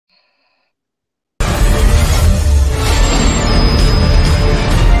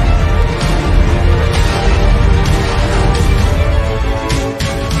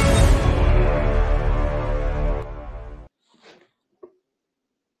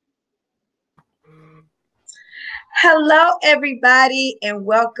Hello, everybody, and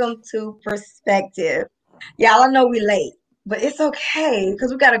welcome to Perspective. Y'all, I know we late, but it's okay because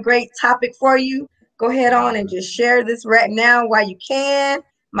we got a great topic for you. Go ahead on and just share this right now while you can.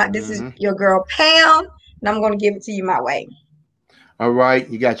 This is your girl Pam, and I'm going to give it to you my way. All right,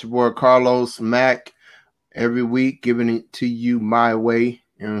 you got your boy Carlos Mack every week giving it to you my way.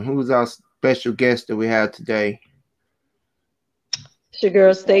 And who's our special guest that we have today? It's your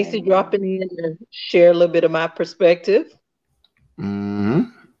girl Stacy dropping in and share a little bit of my perspective.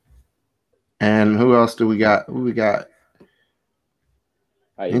 And who else do we got? Who we got?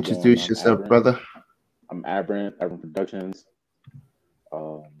 Introduce yourself, brother. I'm Aberrant Productions.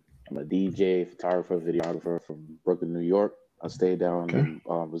 I'm a DJ, photographer, videographer from Brooklyn, New York. I stay down and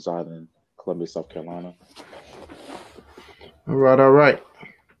reside in Columbia, South Carolina. All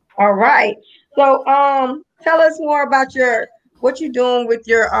right. So, tell us more about what you're doing with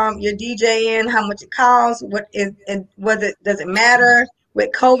your DJing, how much it costs, does it matter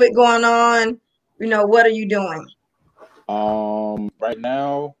with COVID going on? What are you doing? Right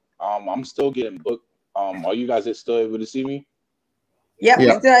now, I'm still getting booked. Are you guys still able to see me? Yep,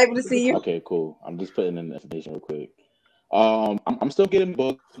 we're still able to see you. Okay, cool. I'm just putting in the information real quick. I'm still getting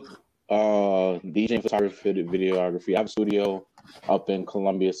booked. DJing, photography, videography. I have a studio up in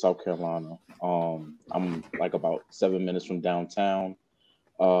Columbia, South Carolina. I'm like about 7 minutes from downtown.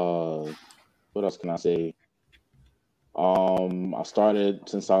 What else can I say? I started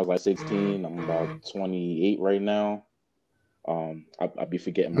since I was like 16. I'm about 28 right now. I'll be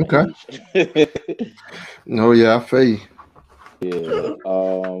forgetting my age. No, yeah, I feel you. Yeah.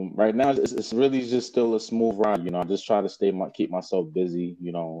 Right now it's really just still a smooth ride. I just try to keep myself busy.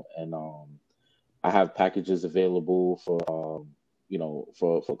 And I have packages available for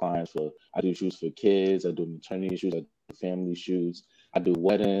for clients. I do shoots for kids. I do maternity shoots. I do family shoots. I do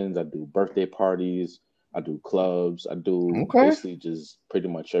weddings. I do birthday parties. I do clubs. I do basically just pretty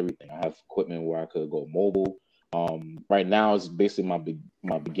much everything. I have equipment where I could go mobile. Right now it's basically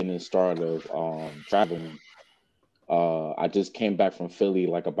my beginning start of traveling. I just came back from Philly it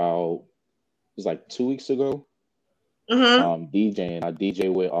was like 2 weeks ago. DJing. I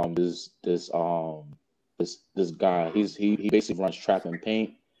DJ with this guy. He basically runs Trap and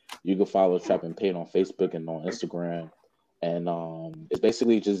Paint. You can follow Trap and Paint on Facebook and on Instagram. And it's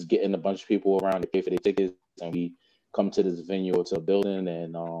basically just getting a bunch of people around to pay for their tickets, and we come to this venue or to a building,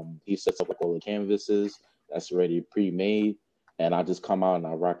 and he sets up like all the canvases that's already pre-made, and I just come out and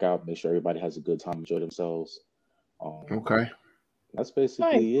I rock out, make sure everybody has a good time, enjoy themselves. That's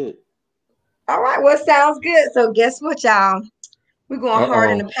basically it. All right, well, sounds good. So guess what, y'all? We're going hard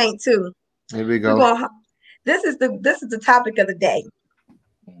in the paint too. Here we go. This is the topic of the day.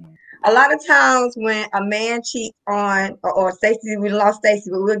 A lot of times when a man cheats on, or Stacey, we lost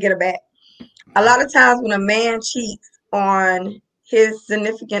Stacey, but we'll get her back. A lot of times when a man cheats on his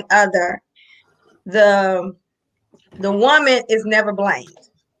significant other, the woman is never blamed.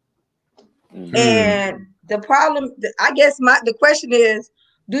 And the problem, I guess the question is,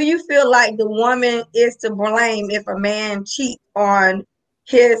 do you feel like the woman is to blame if a man cheats on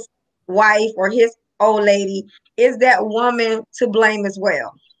his wife or his old lady? Is that woman to blame as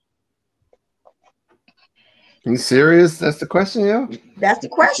well? You serious? That's the question, yo? That's the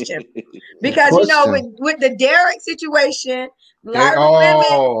question. Because with the Derek situation, a lot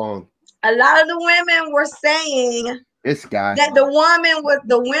of the women were saying this guy that the women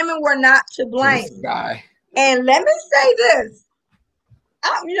were not to blame. This guy. And let me say this.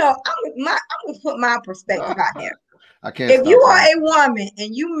 I'm gonna put my perspective out there. If you are a woman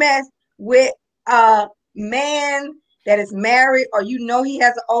and you mess with a man that is married, or he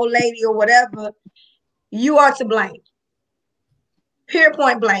has an old lady or whatever, you are to blame. Period,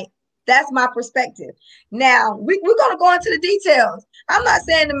 point blank. That's my perspective. Now we're gonna go into the details. I'm not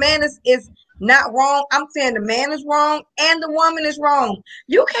saying the man is not wrong. I'm saying the man is wrong and the woman is wrong.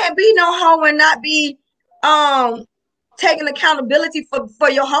 You can't be no hoe and not be taking accountability for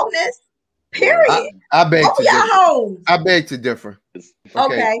your wholeness. Period. I beg to differ. Hoes. I beg to differ.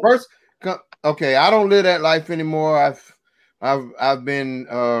 Okay. First, I don't live that life anymore. I've been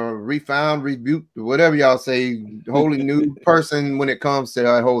refound, rebuked, whatever y'all say, wholly new person when it comes to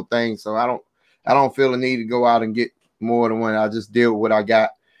that whole thing. So I don't feel the need to go out and get more than one. I just deal with what I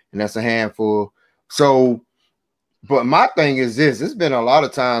got, and that's a handful. So, but my thing is this: it's been a lot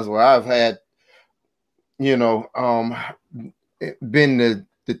of times where I've had, been the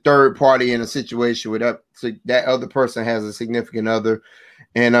third party in a situation where that other person has a significant other.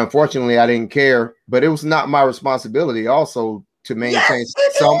 And unfortunately, I didn't care, but it was not my responsibility also to maintain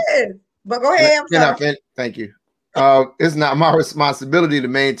But go ahead. Thank you. It's not my responsibility to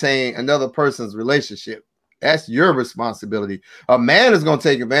maintain another person's relationship. That's your responsibility. A man is going to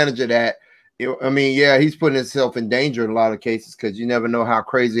take advantage of that. I mean, yeah, he's putting himself in danger in a lot of cases because you never know how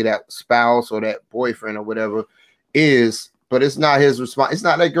crazy that spouse or that boyfriend or whatever is. But it's not his response. It's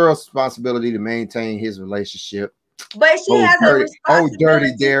not that girl's responsibility to maintain his relationship. But she has a responsibility. Oh,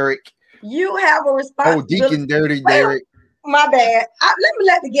 dirty Derek. You have a responsibility. Oh, Deacon Dirty Derek. My bad.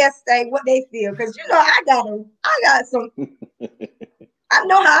 Let the guests say what they feel because you know I got some. I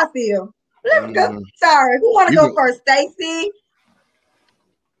know how I feel. Let me go. Sorry, who want to go first, Stacy?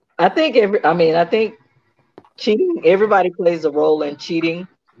 I think cheating. Everybody plays a role in cheating.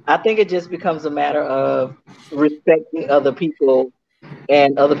 I think it just becomes a matter of respecting other people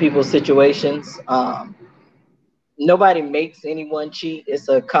and other people's situations. Nobody makes anyone cheat. It's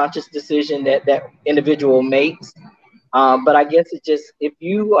a conscious decision that individual makes. But I guess it's just if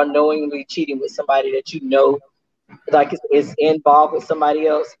you are knowingly cheating with somebody that you know, like is involved with somebody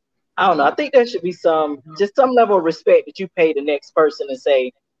else, I don't know. I think there should be some level of respect that you pay the next person and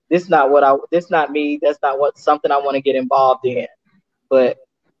say, this not me. That's not something I want to get involved in. But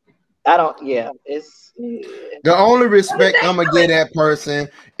I don't. Yeah, it's the only respect I'm gonna give that person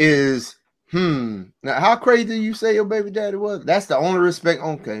is. Now, how crazy you say your baby daddy was? That's the only respect.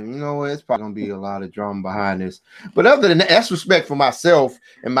 Okay, you know what? It's probably gonna be a lot of drama behind this. But other than that, that's respect for myself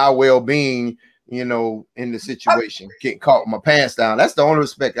and my well-being, you know, in the situation. Getting caught with my pants down. That's the only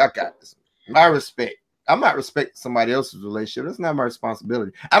respect I got. My respect. I'm not respecting somebody else's relationship. That's not my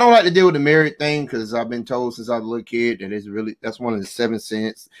responsibility. I don't like to deal with the married thing because I've been told since I was a little kid that that's one of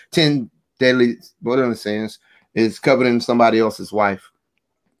the 10 deadly sins is coveting somebody else's wife.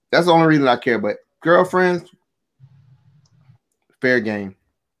 That's the only reason I care. But girlfriends, fair game.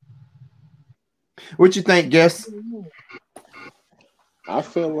 What you think, Guess? I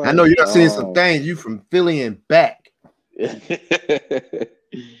feel like I know you're seeing some things. You from Philly and back.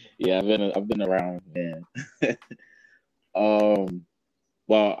 Yeah, I've been around, man.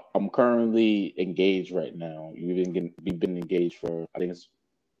 Well, I'm currently engaged right now. We've been engaged for I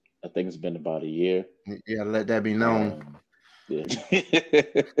think it's been about a year. Yeah, let that be known. Yeah.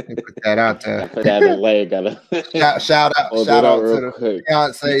 Put that out there. Put that in the leg. Shout out to the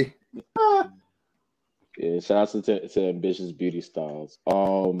fiance. Yeah, shout out to Ambitious Beauty Styles.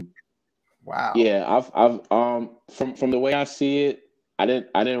 Wow. Yeah, I've from the way I see it, I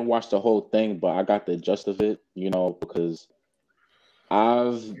didn't watch the whole thing, but I got the gist of it, you know, because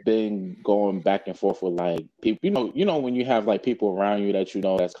I've been going back and forth with like people, you know when you have like people around you that you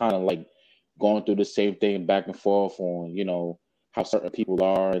know that's kind of like going through the same thing back and forth on, you know, how certain people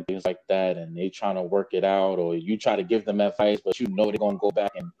are and things like that, and they trying to work it out, or you try to give them advice, but you know they're gonna go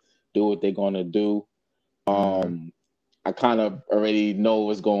back and do what they're gonna do. I kind of already know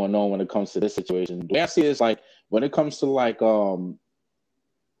what's going on when it comes to this situation. The way I see it is like when it comes to like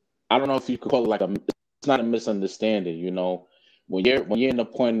I don't know if you could call it like it's not a misunderstanding, you know, when you're in the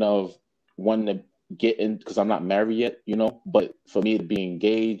point of wanting to get in, because I'm not married yet, you know, but for me to be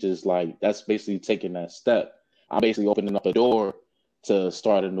engaged is like that's basically taking that step. I'm basically opening up a door to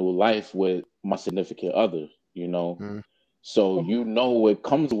start a new life with my significant other, you know. So you know what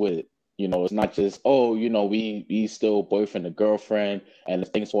comes with it. You know, it's not just, oh, you know, we still boyfriend and girlfriend, and if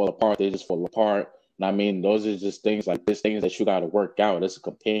things fall apart, they just fall apart. And I mean, those are just things like this, things that you got to work out. It's a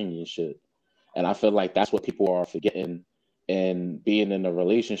companionship. And I feel like that's what people are forgetting and being in a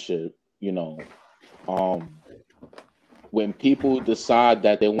relationship, you know. When people decide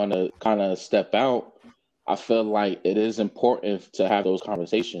that they want to kind of step out, I feel like it is important to have those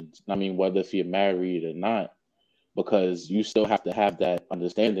conversations. I mean, whether if you're married or not, because you still have to have that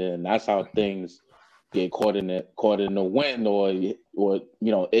understanding, and that's how things get caught in the wind, or you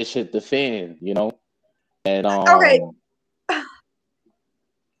know, ish hit the fan, you know. And okay, I'm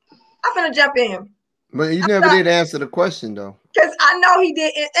gonna jump in. But you never did answer the question though. Because I know he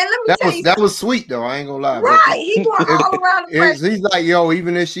did, and let me tell you, that was sweet though. I ain't gonna lie. Right, he going all around the place. He's like, yo,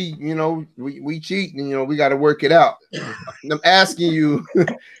 even if she, you know, we cheat, and you know, we got to work it out. I'm asking you,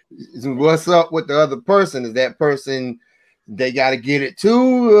 what's up with the other person? Is that person they got to get it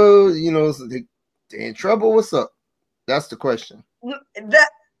too? You know, so they in trouble. What's up? That's the question.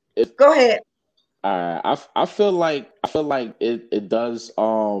 Go ahead. I feel like it does.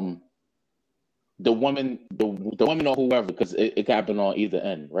 The woman or whoever, because it can happen on either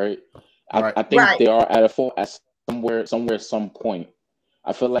end, right? I think they are at a fault at somewhere, some point.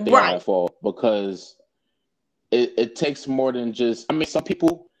 I feel like they are at fault because it takes more than just. I mean, some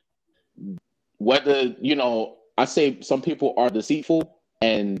people, whether you know, I say some people are deceitful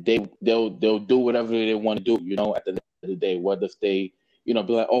and they'll do whatever they want to do. You know, at the end of the day, whether if they be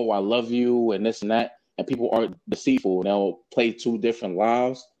like, oh, I love you and this and that, and people are deceitful and they'll play two different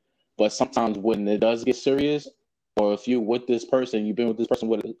lives. But sometimes when it does get serious, or if you're with this person, you've been with this person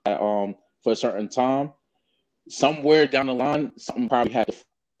for a certain time, somewhere down the line, something probably had to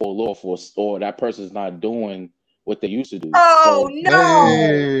fall off, or that person's not doing what they used to do. Oh, so,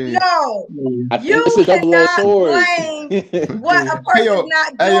 no. I think it's a double-edged sword. Blame what a person's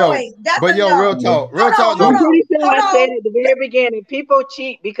not doing. That's but real talk. Hold on. I said at the very beginning, people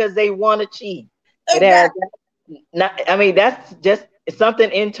cheat because they want to cheat. Exactly. That's just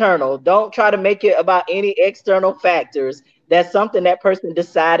something internal. Don't try to make it about any external factors. That's something that person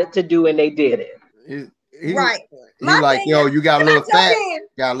decided to do and they did it. Right. He's like, yo, you got a little fat.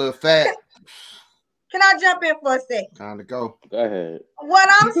 Got a little fat. Can I jump in for a second? Time to go. Go ahead. What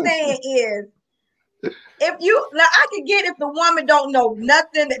I'm saying is, I could get if the woman don't know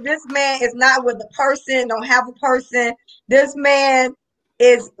nothing, that this man is not with a person, don't have a person. This man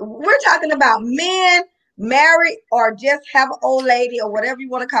we're talking about men married or just have an old lady or whatever you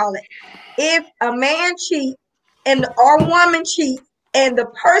want to call it. If a man cheats or a woman cheats and the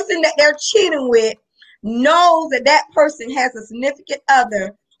person that they're cheating with knows that person has a significant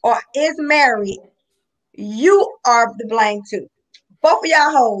other or is married, you are the blame too. Both of y'all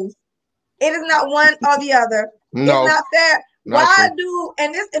hoes. It is not one or the other. No, it's not fair.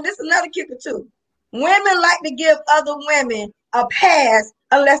 And this is another kicker too. Women like to give other women a pass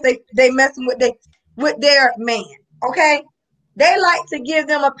unless they messing with their man. Okay? They like to give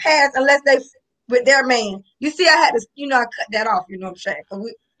them a pass unless they with their man. You see, I had to, I cut that off, you know what I'm saying?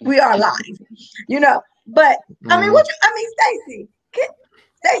 Because we are live, But Stacey.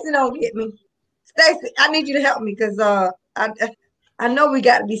 Stacey don't get me. Stacey, I need you to help me because I know we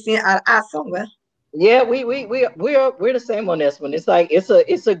got to be seeing eye somewhere. Yeah, we're the same on this one. It's like it's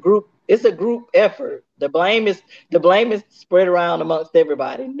a group effort. The blame is spread around amongst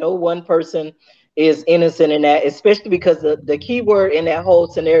everybody. No one person is innocent in that, especially because the key word in that whole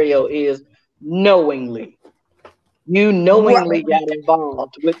scenario is knowingly. You knowingly got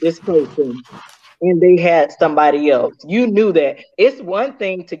involved with this person and they had somebody else. You knew that. It's one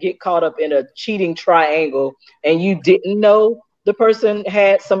thing to get caught up in a cheating triangle and you didn't know the person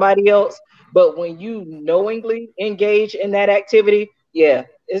had somebody else, but when you knowingly engage in that activity, I'm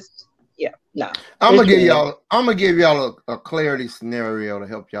gonna give y'all a clarity scenario to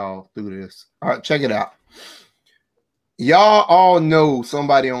help y'all through this. All right, check it out. Y'all all know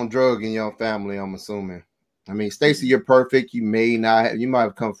somebody on drug in your family, I'm assuming. I mean, Stacey, you're perfect. You might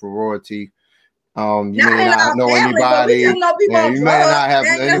have come from royalty. You may not know anybody. You may not have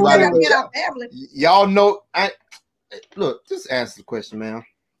anybody. Y'all know. Look, just answer the question, man.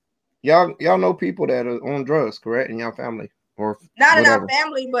 Y'all know people that are on drugs, correct, in your family or not whatever. In our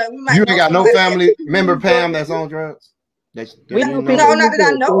family, but we might. You ain't got no family member, Pam, that's on drugs. No, not that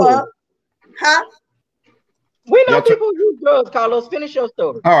I know of. Huh? We know people use drugs. Carlos, finish your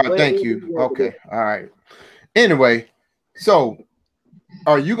story. All right, thank you. Okay, all right. Anyway, so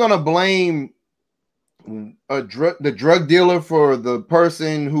are you gonna blame the drug dealer for the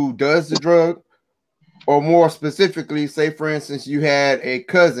person who does the drug? Or more specifically, say, for instance, you had a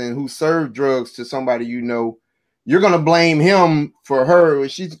cousin who served drugs to somebody you know, you're going to blame him for her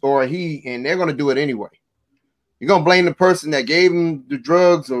or he, and they're going to do it anyway. You're going to blame the person that gave him the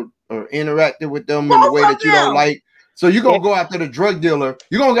drugs or interacted with them in a way that you don't like. So you're going to go after the drug dealer.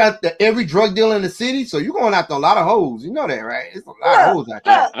 You're going to go after every drug dealer in the city. So you're going after a lot of hoes. You know that, right? It's a lot of hoes out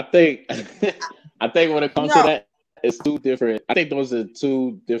there. I think when it comes to that, it's two different. I think those are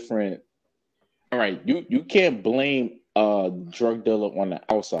two different. All right, you can't blame a drug dealer on the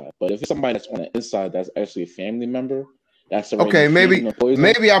outside, but if it's somebody that's on the inside, that's actually a family member. That's okay.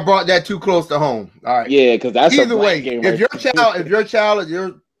 Maybe I brought that too close to home. All right. Yeah, because that's either way. If your child,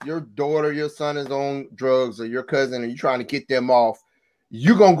 your daughter, your son is on drugs, or your cousin, and you're trying to get them off,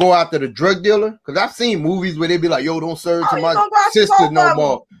 you gonna go after the drug dealer? Because I've seen movies where they be like, "Yo, don't serve to my sister no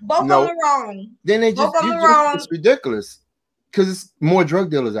more." Both of them wrong. Then it's ridiculous. Because it's more drug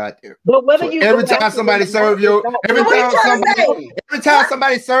dealers out there. But whether you every time somebody serve your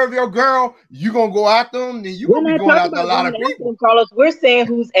somebody serve your girl, you gonna go after them. Then you gonna be going after a lot of people. Carlos, we're saying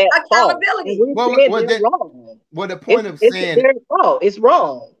who's at accountability. Well, the point of saying it's their fault. It's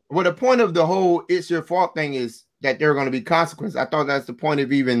wrong. Well, the point of the whole "it's your fault" thing is that there are going to be consequences. I thought that's the point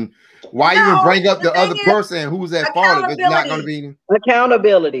of even even bring up the other person who's at fault if it's not going to be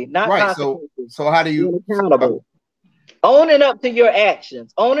accountability, not right. So how do you accountable? Owning up to your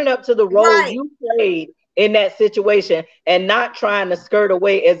actions, owning up to the role you played in that situation, and not trying to skirt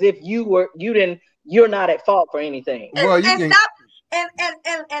away as if you're not at fault for anything. And the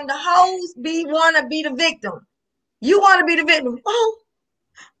hoes want to be the victim. You want to be the victim. Oh,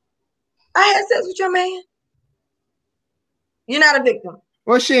 I had sex with your man. You're not a victim.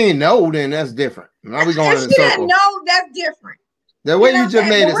 Well, she ain't know, then that's different. Now we going if in she a circle. didn't know, that's different. The way you just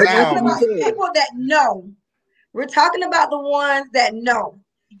made it we're sound. talking about people that know. We're talking about the ones that know.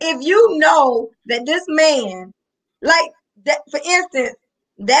 If you know that this man, like that, for instance,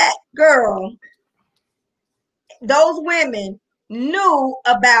 that girl, those women knew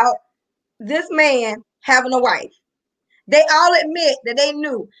about this man having a wife. They all admit that they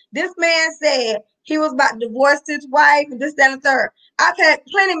knew. This man said he was about to divorce his wife and this, that, and the third. I've had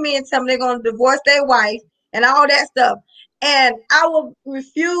plenty of men tell me they're going to divorce their wife and all that stuff. And I will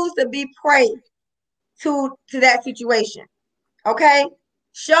refuse to be prey to that situation. Okay?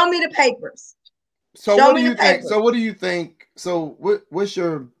 Show me the papers. So what do you think? So what do you think? So what's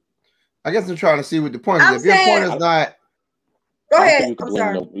your, I guess I'm trying to see what the point is. If your point is not, go ahead. I'm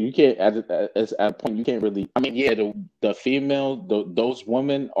sorry. You can't at a point you can't really. I mean, yeah, the female, those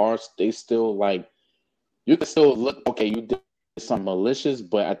women they still like. You can still look, okay, you did something malicious,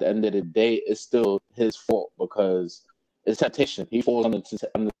 but at the end of the day, it's still his fault because it's temptation. He falls under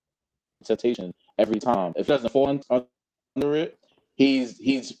temptation every time. If he doesn't fall under it, he's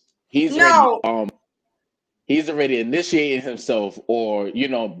already initiating himself, or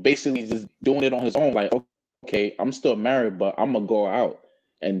basically just doing it on his own. Like, okay, I'm still married, but I'm gonna go out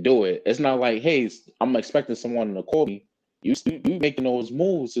and do it. It's not like, hey, I'm expecting someone to call me. You making those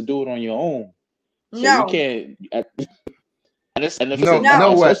moves to do it on your own. So you can't.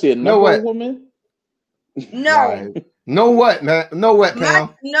 Woman. No. Know what, man? Know what,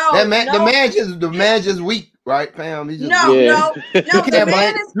 Pam? The man just weak, right, Pam? He's just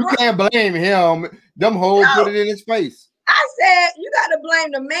You can't blame him. Them hoes put it in his face. I said you got to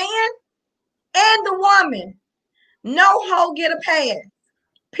blame the man and the woman. No hoe get a pass.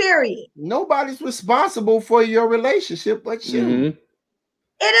 Period. Nobody's responsible for your relationship but you. Mm-hmm. It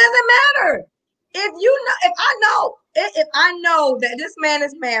doesn't matter. If I know that this man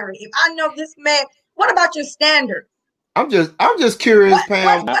is married, if I know this man, what about your standard? I'm just curious,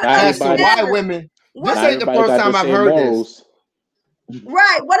 Pam, as to why women. This ain't the first time I've heard this.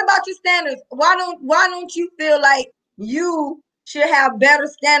 Right. What about your standards? Why don't you feel like you should have better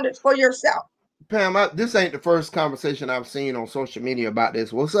standards for yourself? Pam, this ain't the first conversation I've seen on social media about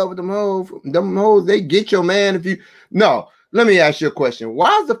this. What's up with them hoes? Them hoes, they get your man if you. No, let me ask you a question.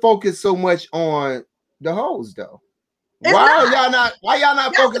 Why is the focus so much on the hoes though? Why y'all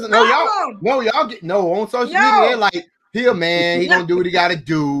not focusing? Y'all get on social media. They're like, here, man, he gonna do what he gotta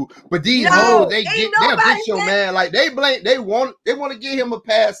do. But these hoes, they'll get your man. Like they want to give him a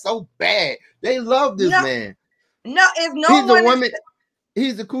pass so bad. They love this man. No, it's no. He's a woman.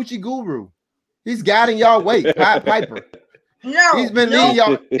 He's a coochie guru. He's guiding y'all way, Piper. No, he's been leading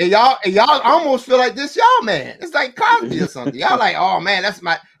y'all, and y'all almost feel like this y'all man. It's like Cosby or something. Y'all like, oh man, that's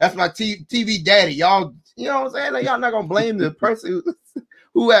my TV daddy. Y'all, you know what I'm saying? Like, y'all not gonna blame the person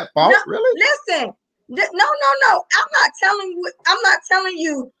who at fault, really? Listen, no. I'm not telling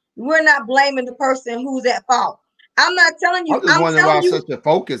you we're not blaming the person who's at fault. I'm not telling you. I'm wondering why such a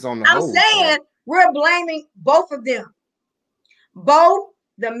focus on the I'm saying we're blaming both of them. Both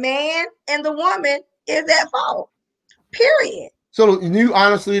the man and the woman is at fault. Period. So you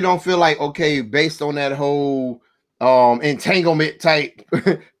honestly don't feel like, okay, based on that whole entanglement type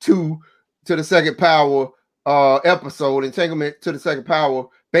to the second power episode, entanglement to the second power,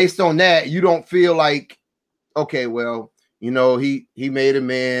 based on that, you don't feel like, okay, well, he made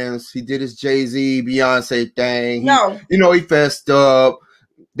amends, he did his Jay-Z, Beyonce thing. He fessed up.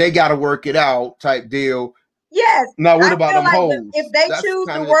 They got to work it out type deal. Yes. Now, what about them hoes? If they choose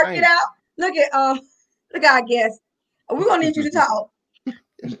to work it out, look at I guess we're gonna need you to talk.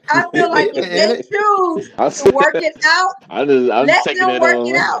 I feel like if they choose to work it out, let them work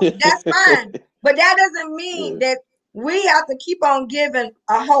it out. That's fine. But that doesn't mean that we have to keep on giving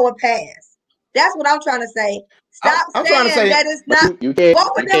a hoe a pass. That's what I'm trying to say. Stop saying that it's not.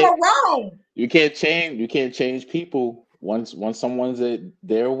 Both of them are wrong. You can't change people. Once someone's at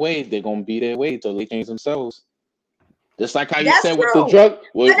their way, they're gonna be their way until they change themselves. Just like how you said with the drug.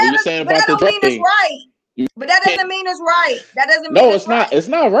 What you're saying about the drug thing. But that doesn't mean it's right. That doesn't mean no, it's not. It's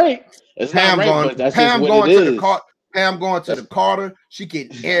not right. It's not right. But that's just what it is. Pam going to the Carter. She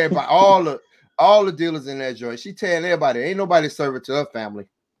getting everybody, all the dealers in that joint. She telling everybody, ain't nobody serving to her family.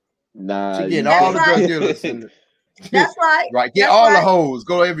 Nah, she getting all the drug dealers. That's right. Right. Get all the hoes.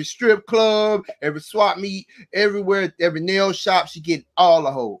 Go to every strip club, every swap meet, everywhere, every nail shop. She get all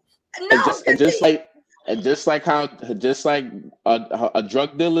the hoes. No, just like a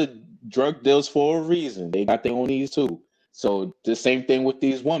drug dealer drug deals for a reason. They got their own needs too. So the same thing with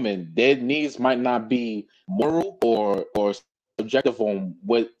these women. Their needs might not be moral or subjective on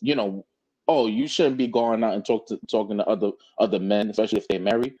what oh, you shouldn't be going out and talking to other men, especially if they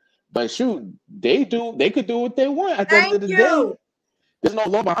marry. But shoot, they could do what they want at the end of the day. There's no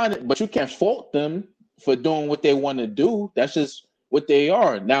law behind it, but you can't fault them for doing what they want to do. That's just what they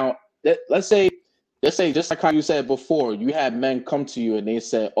are. Now, let's say just like how you said before, you had men come to you and they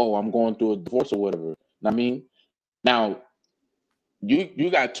said, "Oh, I'm going through a divorce or whatever." I mean, now you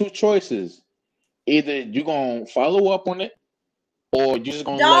got two choices. Either you're gonna follow up on it, or you're just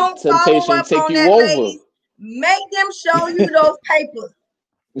gonna let temptation take you over. Ladies. Make them show you those papers.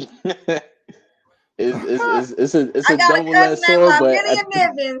 It's a double-edged sword, but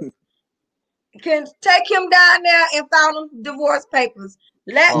can take him down there and file them divorce papers.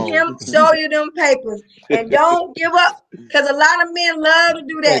 Let him show you them papers, and don't give up, because a lot of men love to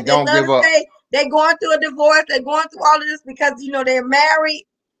do that. They love to say they're going through a divorce, they're going through all of this because they're married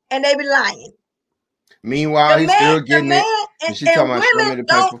and they be lying. Meanwhile, he's still getting it. And women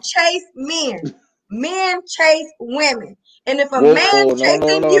don't chase men. Men chase women. And if a man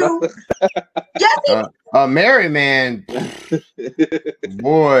chasing you, a married man,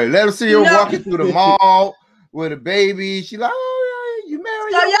 boy, let him see you walking through the mall with a baby. She like, oh, yeah, you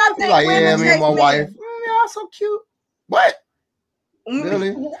married? So y'all think like, yeah, me and my wife. Y'all so cute. What?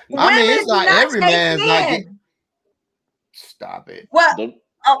 Really? I mean, it's not every man's not getting. Stop it. What?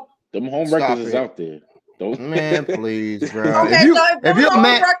 Them home records is out there. Man, please, bro. Okay, if you're a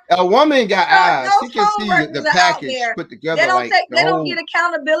man, a woman got eyes, she can see the package put together. They don't get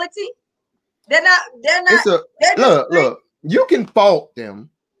accountability. They're not. Look. You can fault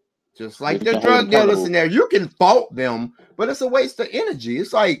them, just like the drug dealers in there. You can fault them, but it's a waste of energy.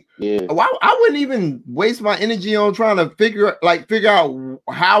 It's like, I wouldn't even waste my energy on trying to figure out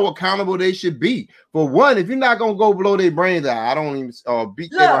how accountable they should be. For one, if you're not gonna go blow their brains out, I don't even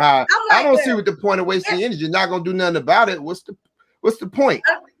beat them high. I don't see what the point of wasting energy. You're not gonna do nothing about it. What's the point?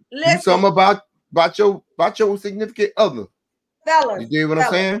 Do something about your significant other. Fellas, you get what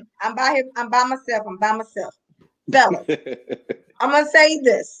I'm saying? I'm by myself. Fellas, I'm gonna say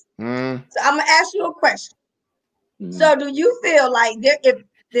this. So I'm gonna ask you a question. So do you feel like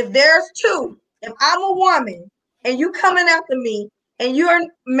if there's two, if I'm a woman and you coming after me and you're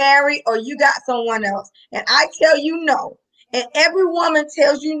married or you got someone else and I tell you no, and every woman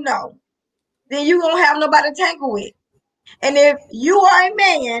tells you no, then you gonna have nobody to tangle with. And if you are a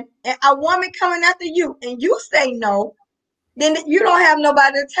man and a woman coming after you and you say no, then you don't have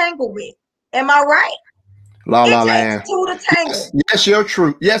nobody to tangle with. Am I right? La La Land. Two to tangle. Yes, you're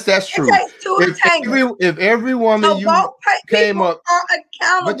true. Yes, that's true. It takes two to tangle. If every woman came up, are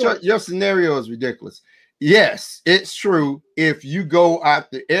accountable. But your scenario is ridiculous. Yes, it's true. If you go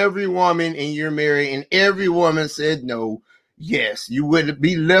after every woman and you're married and every woman said no, yes, you would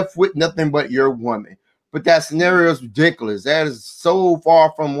be left with nothing but your woman. But that scenario is ridiculous. That is so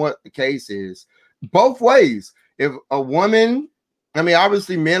far from what the case is. Both ways. If a woman, I mean,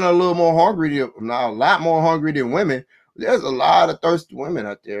 obviously men are a lot more hungry than women. There's a lot of thirsty women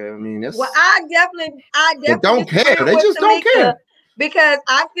out there. I mean, that's I definitely don't care. They just don't care. Because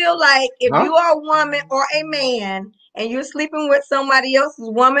I feel like if you are a woman or a man and you're sleeping with somebody else's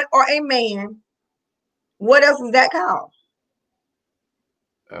woman or a man, what else is that called?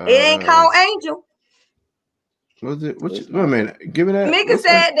 It ain't called angel. What's it? Wait a minute. Give me that. Mika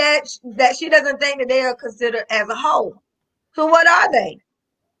said that she doesn't think that they are considered as a whole. So what are they?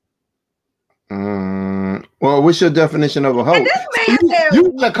 Well, what's your definition of a hoe?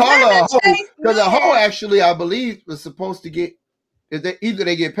 You can call her a hoe because a hoe actually, I believe, is supposed to get. Either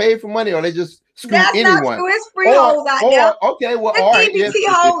they get paid for money or they just screw anyone. That's not true. It's free hoes out there. Okay, well, all right. EBT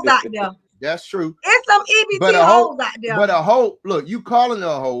hoes out there. That's true. It's some EBT hoes out there. But a hoe, look, you calling her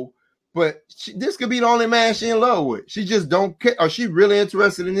a hoe, but this could be the only man she in love with. She just don't care, or she really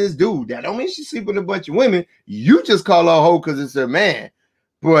interested in this dude. That don't mean she's sleeping with a bunch of women. You just call her a hoe because it's her man.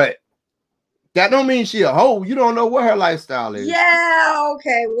 But that don't mean she a hoe. You don't know what her lifestyle is. Yeah,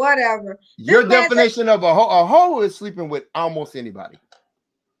 okay, whatever. Your definition of a hoe is sleeping with almost anybody.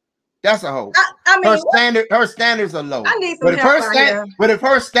 That's a hoe. I mean, her standards are low. I need some help but if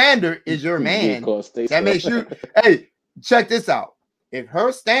her standard is your man, that makes you. Hey, check this out. If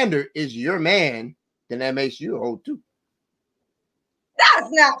her standard is your man, then that makes you a hoe too. That's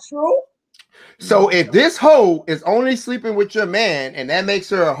not true. So if this hoe is only sleeping with your man and that makes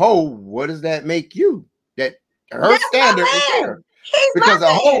her a hoe, what does that make you? That her standard is her. Because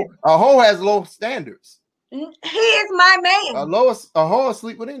a hoe has low standards. He is my man. A hoe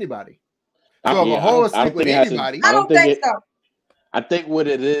sleep with anybody. So if a hoe sleep with anybody, I don't think so. I think what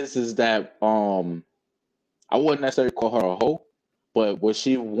it is that I wouldn't necessarily call her a hoe, but what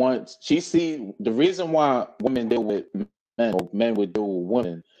she wants, the reason why women deal with men or men would deal with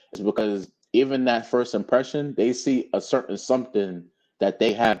women It's because even that first impression, they see a certain something that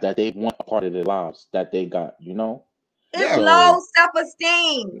they have that they want a part of their lives that they got, you know? It's low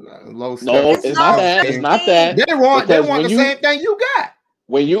self-esteem. No, it's not that. It's not that. They want the same thing you got.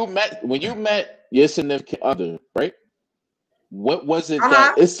 When you met your significant other, right? What was it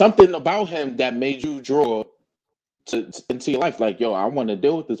that it's something about him that made you draw into your life? Like, yo, I want to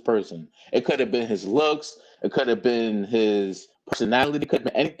deal with this person. It could have been his looks, it could have been his personality, it could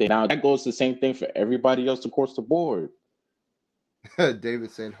have been anything. Now that goes the same thing for everybody else across the board.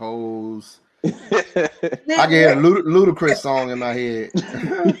 David said hoes. I can hear a Ludacris song in my head.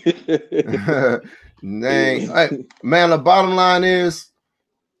 Dang. Hey, man, the bottom line is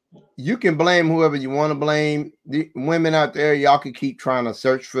you can blame whoever you want to blame. The women out there, y'all can keep trying to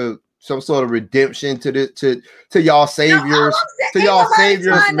search for some sort of redemption to y'all saviors,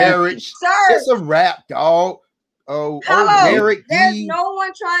 marriage. It's a rap, dog. Oh, Derek there's no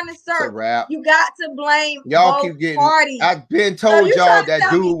one trying to search. It's a rap. You got to blame y'all keep getting parties. I've been told y'all that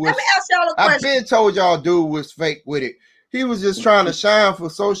dude was. Let me ask y'all a question. I've been told y'all dude was fake with it. He was just trying to shine for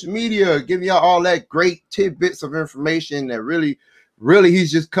social media, giving y'all all that great tidbits of information that really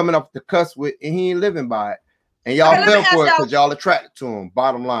he's just coming up the cusp with, and he ain't living by it. And y'all fell for it because y'all attracted to him.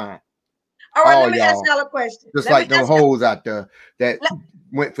 Bottom line. All right, let me ask y'all a question. Just like them hoes out there that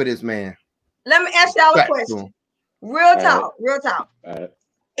went for this man. Let me ask y'all a question. Real talk.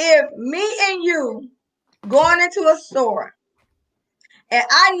 If me and you going into a store and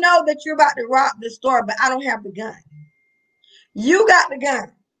I know that you're about to rob the store, but I don't have the gun. You got the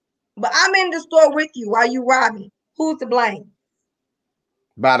gun, but I'm in the store with you while you robbing. Who's to blame?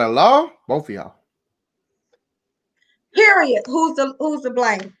 By the law, both of y'all. Period. Who's to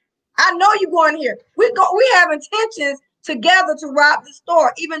blame? I know you going here. We have intentions together to rob the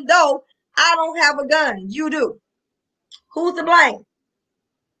store, even though I don't have a gun. You do. Who's to blame?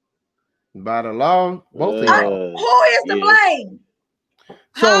 By the law, both of y'all. Who is to blame?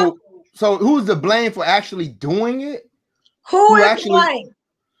 So who's to blame for actually doing it? Who is to blame?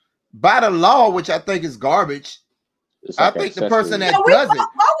 By the law, which I think is garbage. I think the person that does it. Both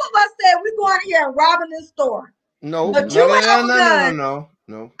of us said we're going here and robbing this store. No. Okay.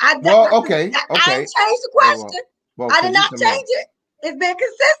 I didn't change the question. I did not change it. It's been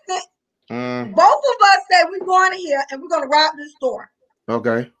consistent. Both of us said we're going here and we're going to rob this store.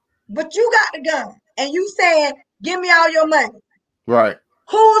 Okay. But you got the gun and you saying, give me all your money. Right.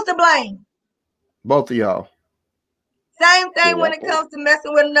 Who's to blame? Both of y'all. Same thing when it comes to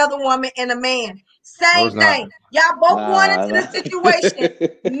messing with another woman and a man. Same thing. Y'all both going into the situation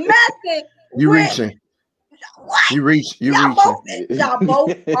messing. Reaching. What? You reaching. Y'all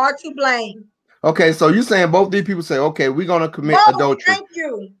both are to blame. Okay, so you're saying both these people say, okay, we're going to commit adultery. Thank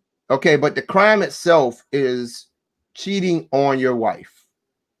you. Okay, but the crime itself is cheating on your wife.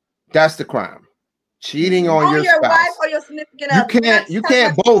 That's the crime. Cheating on your spouse. Wife or your significant other.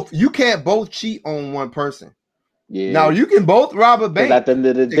 You can't both cheat on one person. Yeah. Now you can both rob a bank. At the end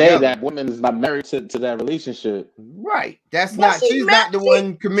of the day, that woman is not married to that relationship. Right. She's not the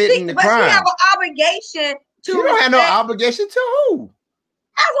one committing the crime. But she have an obligation to. She don't have no obligation to who?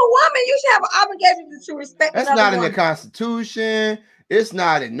 As a woman, you should have an obligation to respect. That's not in the Constitution. It's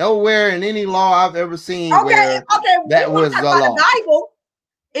not in nowhere in any law I've ever seen where that was the law. The Bible,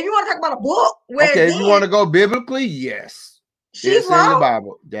 if you want to talk about a book, if you want to go biblically, yes. She's wrong. In the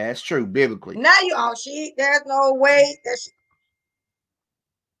Bible. That's true, biblically. Now there's no way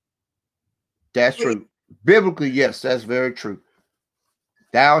that's true. Biblically, yes, that's very true.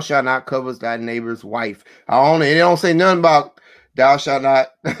 Thou shalt not covet thy neighbor's wife. It don't say nothing about thou shalt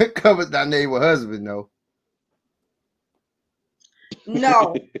not covet thy neighbor's husband, no.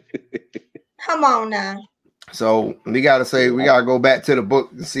 No. Come on now. So we gotta go back to the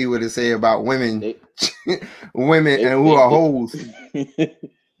book to see what it say about women. Women and who are hoes.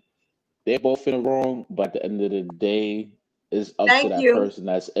 They're both in the wrong, but at the end of the day, it's up to that person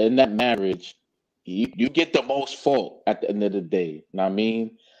that's in that marriage. You get the most fault at the end of the day. You know what I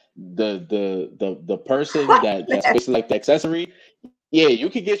mean? The person that's basically like the accessory, yeah, you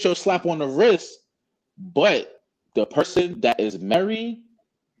can get your slap on the wrist, but the person that is married,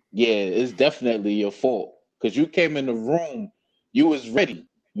 yeah, it's definitely your fault. Because you came in the room, you was ready.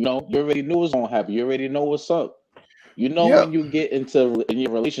 You already knew what's gonna happen. You already know what's up. When you get in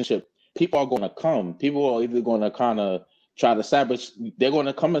your relationship, people are gonna come. People are either gonna kind of try to sabotage. They're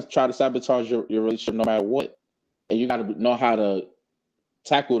gonna come and try to sabotage your relationship no matter what. And you gotta know how to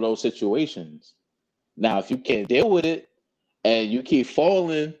tackle those situations. Now, if you can't deal with it and you keep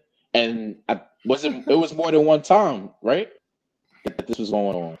falling, and it was more than one time, right? That this was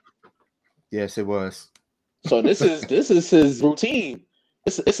going on. Yes, it was. So this is his routine.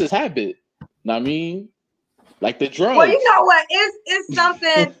 it's his habit. Know what I mean? Like the drugs. Well, you know what? It's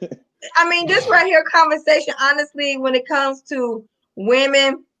something. I mean, this right here conversation, honestly, when it comes to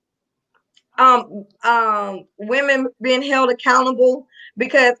women, women being held accountable,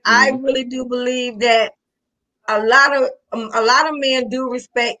 because I really do believe that a lot of men do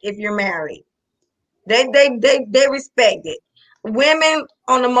respect if you're married. They respect it. Women,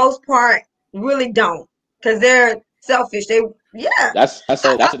 on the most part, really don't, because they're selfish. That's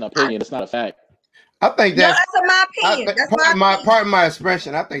an opinion. It's not a fact. I think that's my opinion. Part of my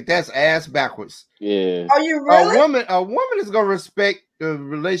expression. I think that's ass backwards. Yeah. Are you really? A woman is gonna respect the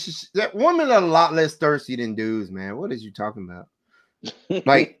relationship. That women are a lot less thirsty than dudes, man. What is you talking about?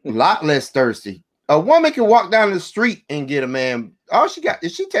 Like a lot less thirsty. A woman can walk down the street and get a man. All she got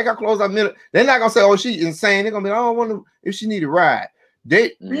is she take her clothes out minute. They're not gonna say, "Oh, she insane." They're gonna be, "Oh, I wonder if she need a ride."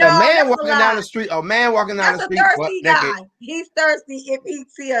 A man walking down the street That's a thirsty guy. Naked. He's thirsty if he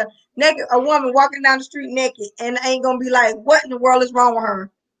see a woman walking down the street naked, and ain't gonna be like, "What in the world is wrong with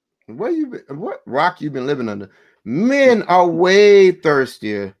her?" What rock you been living under? Men are way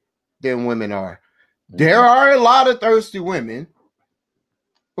thirstier than women are. There are a lot of thirsty women,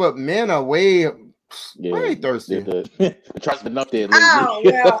 but men are way thirsty. Trust been up there. Oh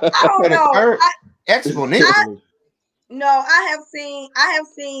well, I don't know. Exponentially. No, I have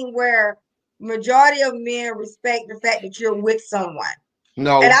seen where majority of men respect the fact that you're with someone.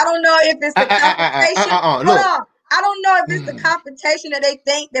 No, and I don't know if it's the confrontation. Hold on. I don't know if it's the confrontation that they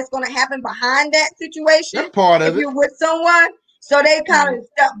think that's going to happen behind that situation. That's part of it. If you're with someone, so they kind of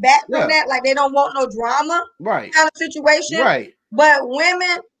step back from that, like they don't want no drama, right? Kind of situation, right? But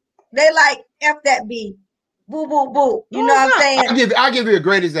women, they like F that B, boo boo boo. You know what I'm saying? I'll give you a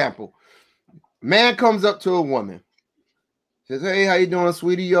great example. Man comes up to a woman. Says, "Hey, how you doing,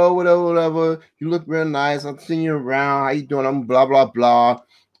 sweetie? Yo, whatever. You look real nice. I'm seeing you around. How you doing? I'm blah, blah, blah.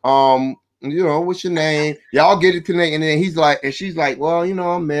 You know, what's your name?" Y'all get it connected. And then he's like, and she's like, "Well, you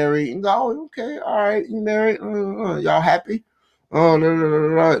know, I'm married." And oh, okay, all right, you married? Y'all happy? Oh,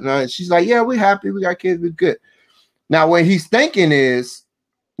 no. And she's like, "Yeah, we're happy. We got kids. We're good." Now, what he's thinking is,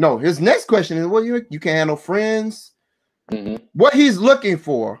 no, his next question is, well, you can't handle friends. What he's looking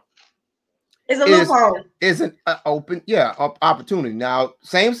for is a loophole. Is an open, opportunity. Now,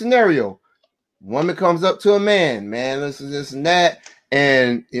 same scenario. Woman comes up to a man, this and that,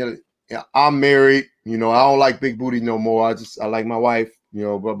 and I'm married. You know, I don't like big booty no more. I like my wife. You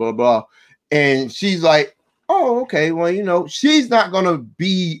know, blah blah blah. And she's like, "Oh, okay. Well, you know, she's not gonna go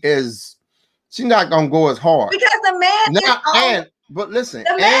as hard because the man but listen,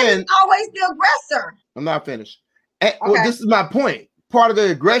 the man is always the aggressor." I'm not finished. Well, this is my point. Part of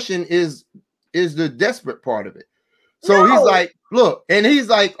the aggression is the desperate part of it. So he's like, look, and he's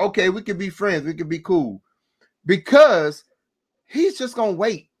like, okay, we could be friends, we could be cool, because he's just gonna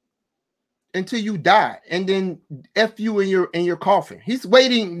wait until you die and then F you in your coffin. He's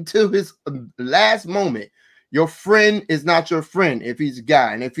waiting until his last moment. Your friend is not your friend if he's a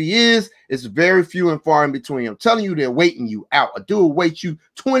guy, and if he is, it's very few and far in between. I'm telling you, they're waiting you out. A dude will wait you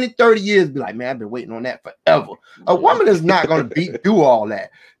 20, 30 years, be like, "Man, I've been waiting on that forever." A woman is not going to do all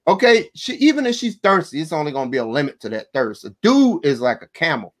that. Okay, even if she's thirsty, it's only going to be a limit to that thirst. A dude is like a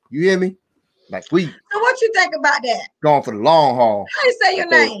camel. You hear me? Like So what you think about that? Going for the long haul. How you say your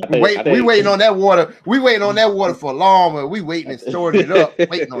name? We waiting on that water. We waiting on that water for long. We waiting and storing it up,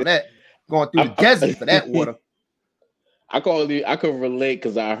 waiting on that. Going through the desert for that water. I could relate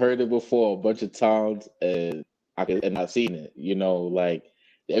because I heard it before a bunch of times, and I've seen it. You know, like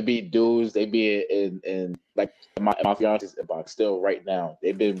there be dudes, they be in like my fiance's inbox still right now.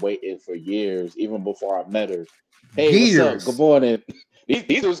 They've been waiting for years, even before I met her. "Hey, what's up? Good morning."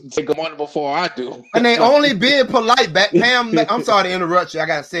 These dudes say good morning before I do, and they only being polite back. Pam, I'm sorry to interrupt you. I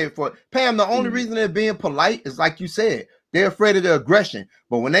gotta say it for Pam. The only reason they're being polite is like you said. They're afraid of the aggression.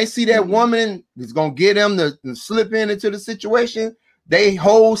 But when they see that woman is going to get them to slip into the situation, they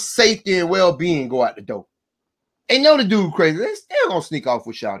whole safety and well-being go out the door. They know the dude crazy. They still going to sneak off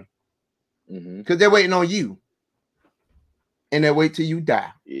with shawty. Because they're waiting on you. And they wait till you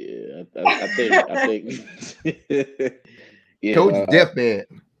die. Yeah, I think. Yeah, told you deathbed.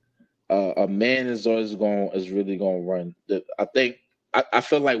 A man is really going to run. I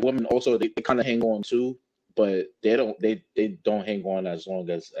feel like women also, they kind of hang on too. But they don't hang on as long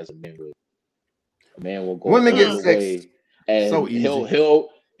as a man would. A man will go. Women get sex and so easy.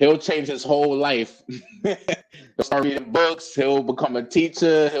 He'll change his whole life. He'll start reading books. He'll become a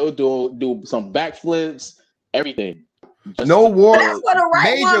teacher. He'll do some backflips. Everything. No war. But that's for the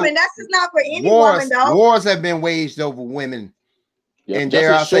right woman. That's just not for any woman, though. Wars have been waged over women, and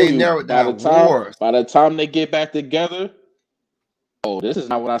dare I say, narrowed down wars. By the time they get back together, oh, this is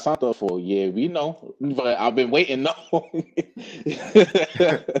not what I signed up for. Yeah, we know, but I've been waiting. No.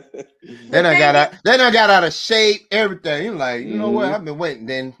 Then I got out of shape, everything. You're like, you know what? I've been waiting.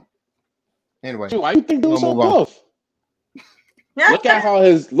 Then anyway, dude, why you think dude's so tough? Look at how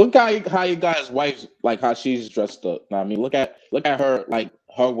you got his wife, like how she's dressed up. I mean, look at her, like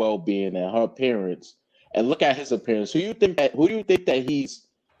her well-being and her appearance, and look at his appearance. Who do you think that he's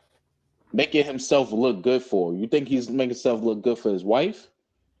making himself look good for? You think he's making himself look good for his wife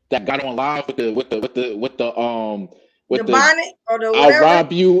that got on live with the bonnet or the whatever?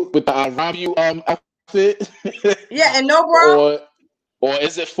 I'll rob you outfit. Yeah, and no bra. Or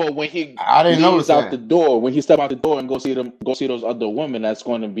is it for when he leaves out the door, when he step out the door and go see those other women that's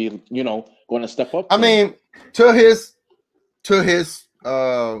going to be, going to step up? I mean, to his defense,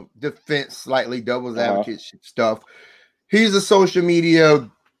 slightly devil's advocate stuff. He's a social media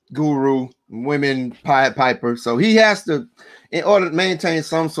guru, women Pied Piper, so he has to, in order to maintain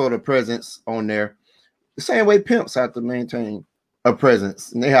some sort of presence on there, the same way pimps have to maintain a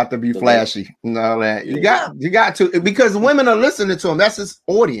presence, and they have to be flashy and all that. You got to, because women are listening to him. That's his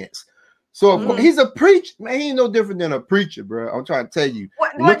audience. So he's a preacher, man. He ain't no different than a preacher, bro. I'm trying to tell you.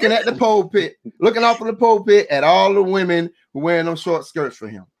 Looking at the pulpit, looking off of the pulpit at all the women who wearing them short skirts for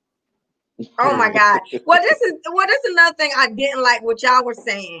him. Oh my God. Well, this is another thing I didn't like what y'all were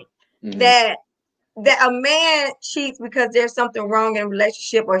saying, that a man cheats because there's something wrong in a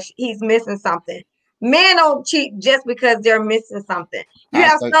relationship or he's missing something. Men don't cheat just because they're missing something. You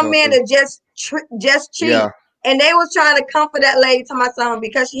have some men that just cheat. Yeah. And they was trying to comfort that lady to my son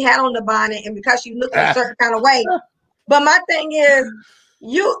because she had on the bonnet and because she looked a certain kind of way. But my thing is,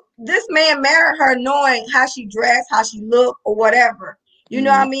 this man married her knowing how she dressed, how she looked, or whatever. You know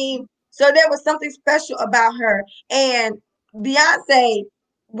what I mean? So there was something special about her. And Beyonce,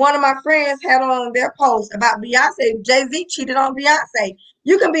 one of my friends had on their post about Beyonce. Jay-Z cheated on Beyonce.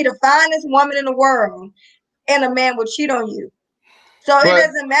 You can be the finest woman in the world, and a man will cheat on you. So it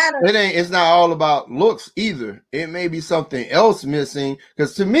doesn't matter. It's not all about looks either. It may be something else missing.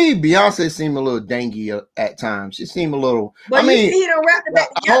 Because to me, Beyonce seemed a little dangy at times. She seemed a little. But I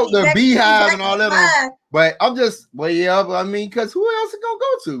hope the beehive and all that. But I'm just I mean, because who else is gonna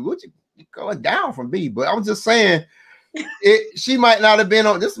go to? What you going down from B? But I'm just saying, she might not have been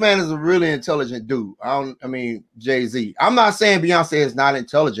on. This man is a really intelligent dude. I mean, Jay-Z. I'm not saying Beyonce is not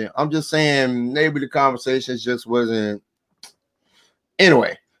intelligent. I'm just saying maybe the conversations just wasn't.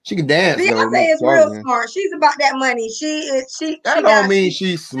 Anyway, she can dance. Beyonce is real smart. She's about that money. That don't mean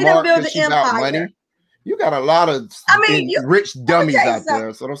she's smart because she's about money. You got a lot of rich dummies out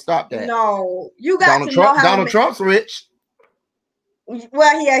there, so don't stop that. No, you got Donald Trump's rich.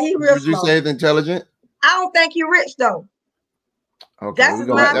 Well, yeah, he real. Did you say he's intelligent? I don't think he's rich though. Okay, that's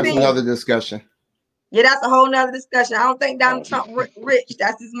another discussion. Yeah, that's a whole nother discussion. I don't think Donald Trump rich.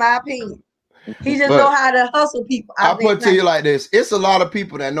 That's just my opinion. He just know how to hustle people. I'll put it to you like this. It's a lot of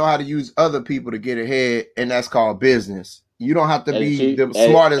people that know how to use other people to get ahead, and that's called business. You don't have to be the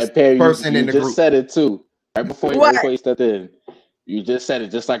smartest person in the group. You just said it too. Right before you stepped in. You just said it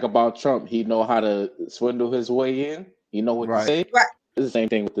just like about Trump. He know how to swindle his way in. You know what to say? Right. It's the same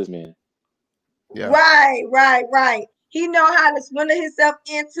thing with this man. Yeah. Right. He know how to swindle himself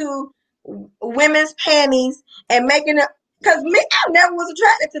into women's panties and making it. Because me, I never was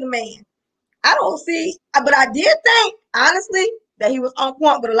attracted to the man. I don't see, but I did think, honestly, that he was on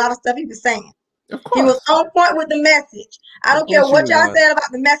point with a lot of stuff he was saying. He was on point with the message. I don't care what y'all said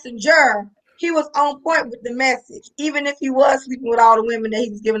about the messenger. He was on point with the message, even if he was sleeping with all the women that he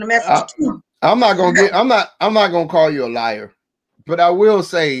was giving the message to. I'm not gonna call you a liar, but I will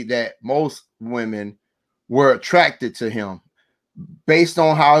say that most women were attracted to him based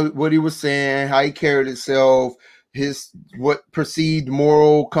on what he was saying, how he carried himself, what perceived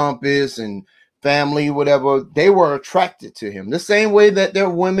moral compass and family, whatever. They were attracted to him the same way that there are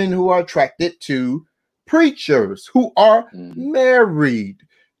women who are attracted to preachers who are married.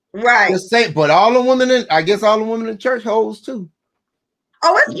 Right. The same, but all the women I guess all the women in church hoes too.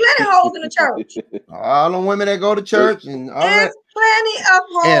 Oh, it's plenty hoes in the church. All the women that go to church and all there's plenty of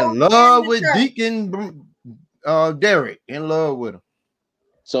hoes. In love with Deacon Derek, in love with him.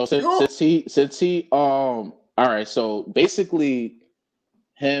 So since he all right, so basically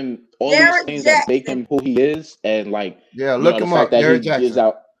him all Derek these things Jackson. that make him who he is, and like look him up. Derek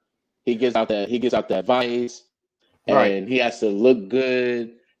Jackson. He gives out the advice, and he has to look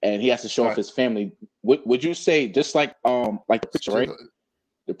good, and he has to show off his family. Would you say just like the preacher, right?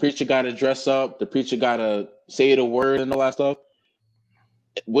 The preacher got to dress up. The preacher got to say the word and all that stuff.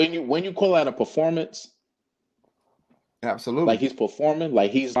 When you call that a performance, absolutely, like he's performing,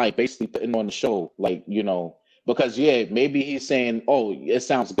 like he's like basically putting on the show, like because maybe he's saying, oh, it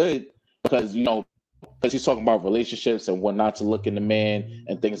sounds good because because he's talking about relationships and what not to look in the man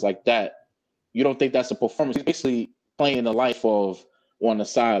and things like that. You don't think that's a performance? He's basically playing the life of on the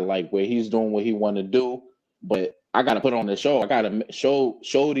side, like where he's doing what he want to do, but I gotta put on the show. I gotta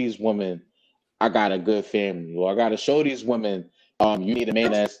show these women I got a good family, or I gotta show these women you need a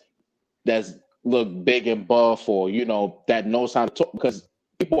man that's look big and buff, or that knows how to talk, because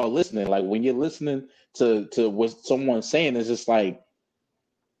people are listening. Like when you're listening to what someone's saying, it's like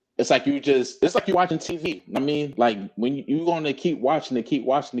you're watching TV. I mean, like when you're gonna keep watching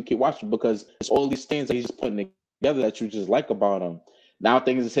because it's all these things that he's just putting together that you just like about him. Now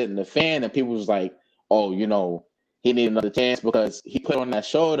things is hitting the fan, and people was like, oh, he need another chance because he put on that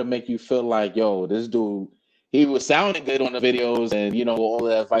show to make you feel like, yo, this dude, he was sounding good on the videos and all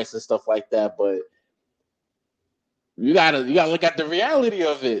the advice and stuff like that, but you gotta look at the reality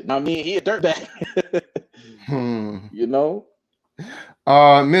of it. I mean, he a dirtbag.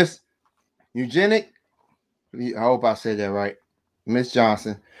 Miss Eugenic, I hope I said that right, Miss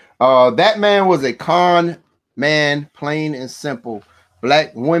Johnson. That man was a con man, plain and simple.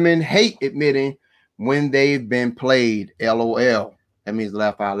 Black women hate admitting when they've been played. LOL. That means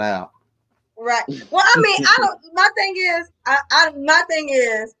laugh out loud. Right. Well, I mean, my thing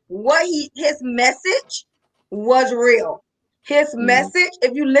is his message was real. His message,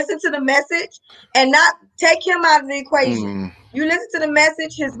 if you listen to the message and not take him out of the equation, you listen to the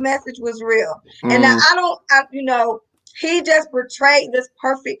message, his message was real. And now he just portrayed this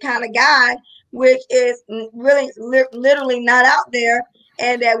perfect kind of guy, which is really literally not out there,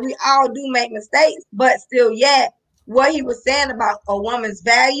 and that we all do make mistakes, but still yet what he was saying about a woman's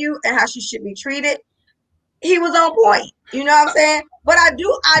value and how she should be treated, he was on point. You know what I'm saying? But I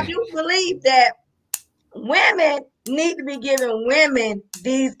do believe that women need to be giving women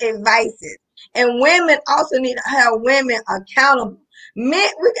these advices, and women also need to have women accountable. Men,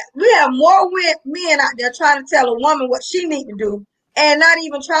 we have more men out there trying to tell a woman what she needs to do, and not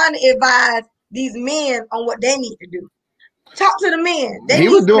even trying to advise these men on what they need to do. Talk to the men. He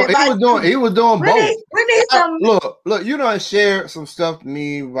was doing both. We need some. Look, you done shared some stuff to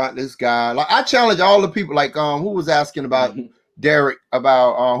me about this guy. Like I challenge all the people, like who was asking about Derek,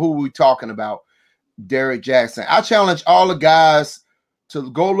 about who we talking about, Derek Jackson. I challenge all the guys to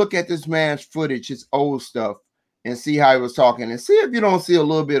go look at this man's footage, his old stuff, and see how he was talking, and see if you don't see a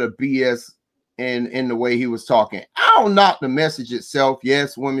little bit of BS in the way he was talking. I don't knock the message itself.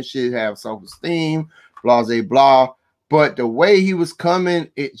 Yes, women should have self-esteem, blah, blah, blah. But the way he was coming,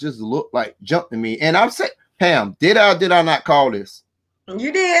 it just looked like jumped to me. And I'm saying, Pam, did I not call this?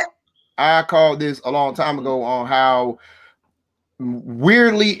 You did. I called this a long time ago on how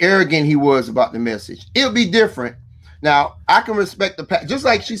weirdly arrogant he was about the message. It'll be different. Now, I can respect just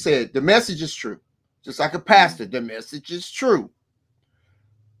like she said, the message is true. Just like a pastor, the message is true.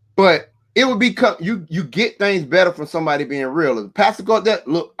 But it would be you get things better from somebody being real. If the pastor got that,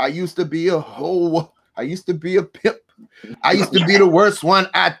 look, I used to be a hoe. I used to be a pimp. I used to be the worst one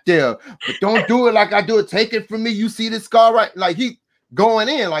out there, but don't do it like I do it. Take it from me. You see this scar, right? Like he going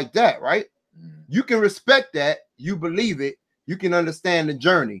in like that, right? You can respect that. You believe it. You can understand the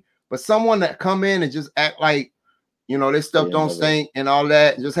journey. But someone that come in and just act like, this stuff don't stink and all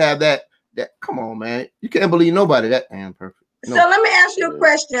that, and just have that, come on, man. You can't believe nobody that damn perfect. No. So let me ask you a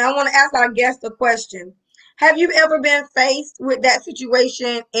question. I want to ask our guest a question. Have you ever been faced with that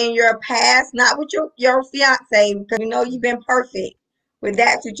situation in your past? Not with your fiance, because you've been perfect with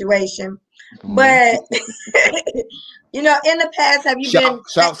that situation. But in the past, have you been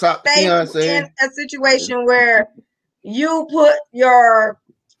faced in a situation where you put your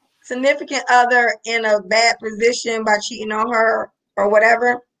significant other in a bad position by cheating on her or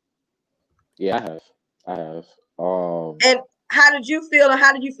whatever? Yeah, I have. And how did you feel, and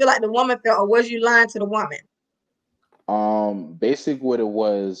how did you feel like the woman felt, or was you lying to the woman? Basically what it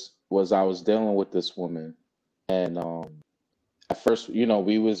was I was dealing with this woman, and at first,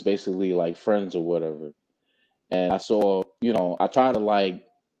 we was basically like friends or whatever. And I saw, I tried to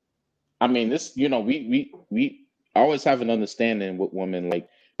we always have an understanding with women, like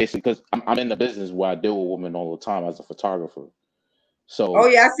basically because I'm in the business where I deal with women all the time as a photographer. So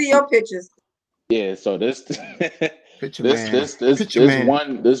I see your pictures. Yeah, so this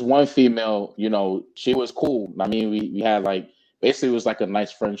one female, she was cool. I mean, we had basically it was like a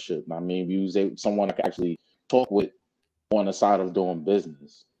nice friendship. I mean, we was someone I could actually talk with on the side of doing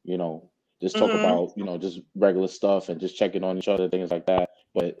business, just talk about, just regular stuff and just checking on each other, things like that.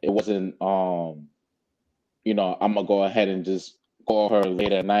 But it wasn't, I'm gonna go ahead and just call her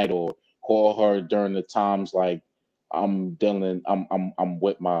late at night or call her during the times like I'm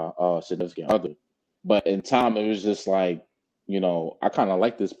with my significant other. But in time, it was just like, you know, I kind of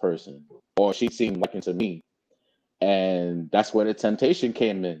like this person, or she seemed liking to me. And that's where the temptation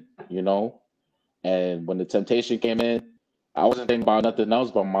came in, you know? And when the temptation came in, I wasn't thinking about nothing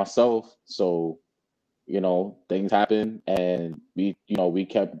else but myself. So, you know, things happened and we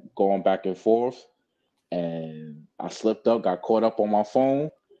kept going back and forth. And I slipped up, got caught up on my phone.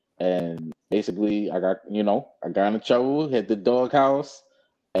 And basically, I got in trouble, hit the doghouse,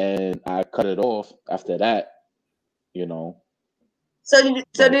 and I cut it off after that, you know. So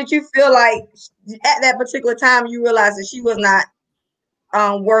did you feel like at that particular time you realized that she was not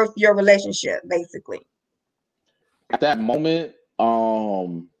worth your relationship, basically? At that moment,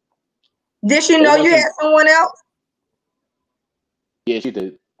 did she know you had someone else? Yeah, she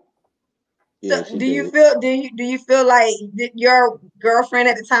did. Yeah, so do you feel like your girlfriend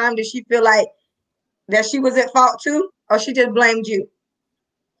at the time, did she feel like that she was at fault too, or she just blamed you?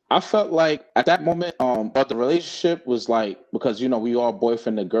 I felt like at that moment, but the relationship was like, because you know we are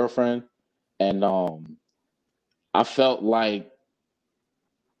boyfriend and girlfriend, and I felt like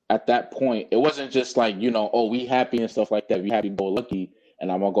at that point it wasn't just like, you know, oh, we happy and stuff like that, we happy go lucky, and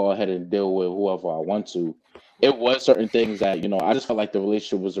I'm gonna go ahead and deal with whoever I want to. It was certain things that, you know, I just felt like the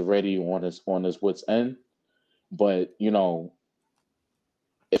relationship was already on its wit's end, but you know,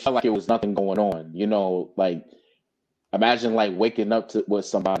 it felt like it was nothing going on, you know, like. Imagine like waking up with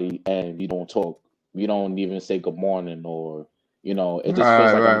somebody and you don't talk, you don't even say good morning, or you know, it just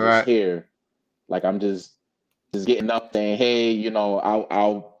feels like I'm just here, like I'm just getting up saying, hey, you know,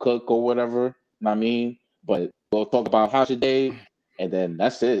 I'll cook or whatever. You know what I mean, but we'll talk about how's your day, and then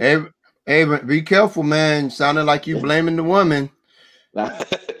that's it. Hey, be careful, man. Sounded like you blaming the woman. I'm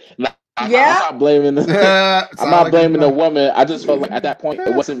not blaming. I'm not blaming the woman. I just felt like at that point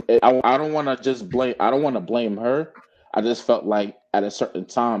it wasn't. I don't want to just blame. I don't want to blame her. I just felt like at a certain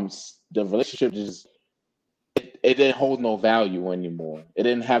times the relationship just it didn't hold no value anymore. It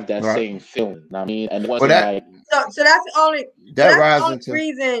didn't have that same feeling. I mean, and it wasn't like so that's the only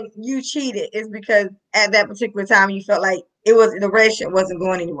reason you cheated is because at that particular time you felt like the relationship wasn't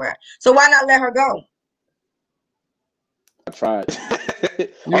going anywhere. So why not let her go? I tried.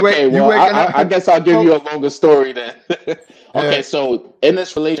 I guess I'll give you a longer story then. Okay, so in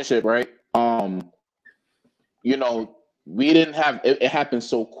this relationship, right? You know, we didn't have it happened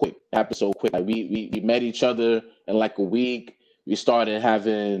so quick. It happened so quick. Like we met each other in like a week. We started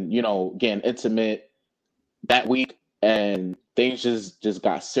having, you know, getting intimate that week, and things just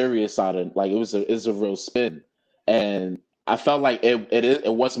got serious out of like it was a real spin. And I felt like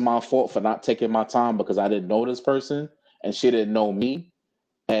it wasn't my fault for not taking my time because I didn't know this person and she didn't know me.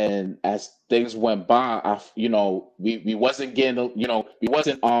 And as things went by, we wasn't getting, you know, we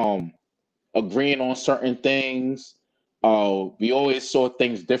wasn't agreeing on certain things. We always saw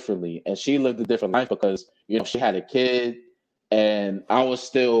things differently, and she lived a different life because, you know, she had a kid, and I was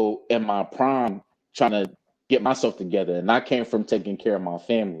still in my prime trying to get myself together. And I came from taking care of my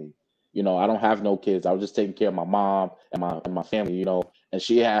family. You know, I don't have no kids. I was just taking care of my mom and my family. You know, and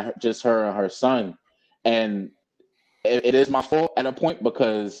she had just her and her son, and it is my fault at a point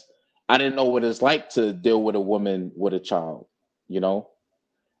because I didn't know what it's like to deal with a woman with a child. You know,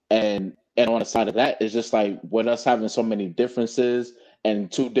 and on the side of that, it's just like with us having so many differences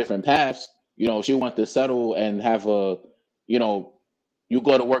and two different paths, you know, she wanted to settle and have a, you know, you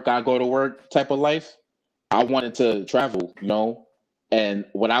go to work, I go to work type of life. I wanted to travel, you know, and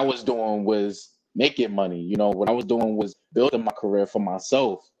what I was doing was making money, you know, what I was doing was building my career for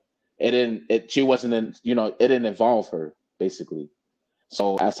myself. She wasn't in, you know, it didn't involve her basically.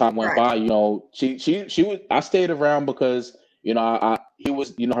 So as time went by, you know, she was, I stayed around because, you know, he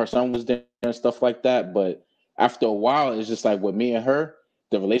was, you know, her son was there and stuff like that. But after a while, it's just like with me and her,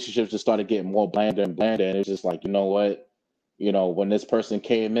 the relationship just started getting more blander and blander. And it's just like, you know what, you know, when this person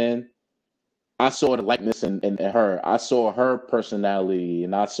came in, I saw the likeness in her. I saw her personality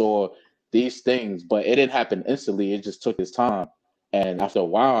and I saw these things, but it didn't happen instantly. It just took its time. And after a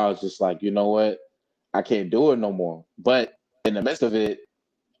while, I was just like, you know what, I can't do it no more. But in the midst of it,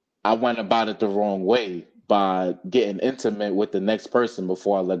 I went about it the wrong way by getting intimate with the next person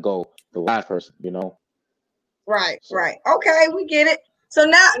before I let go the last person, you know. Right. Okay, we get it. So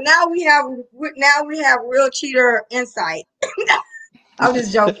now we have real cheater insight. I'm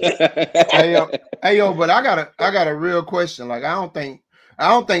just joking. hey yo, but I got a real question. Like I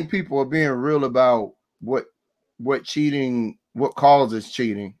don't think people are being real about what cheating, what causes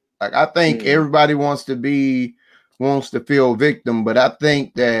cheating. Like I think everybody wants to feel victim, but I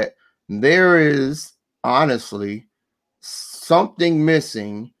think that there is honestly something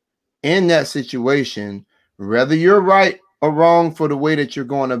missing in that situation, whether you're right or wrong for the way that you're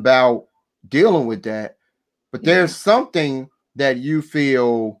going about dealing with that, but there's something that you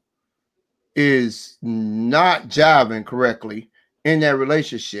feel is not jiving correctly in that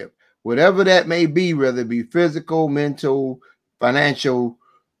relationship, whatever that may be, whether it be physical, mental, financial,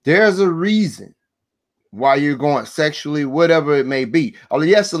 there's a reason why you're going sexually, whatever it may be. Oh,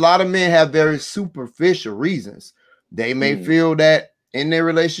 yes, a lot of men have very superficial reasons. They may feel that in their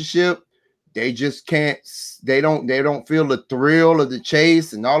relationship, they just can't, they don't feel the thrill of the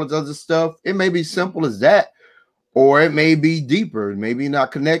chase and all this other stuff. It may be simple as that, or it may be deeper, maybe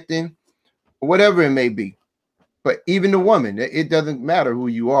not connecting, whatever it may be. But even the woman, it doesn't matter who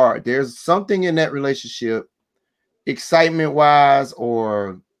you are. There's something in that relationship, excitement wise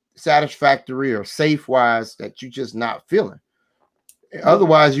or satisfactory or safe wise, that you just not feeling.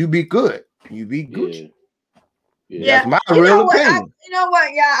 Otherwise, you be good. You be Gucci. Yeah, that's my real opinion. You know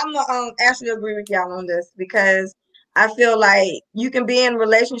what? Yeah, I'm gonna actually agree with y'all on this, because I feel like you can be in a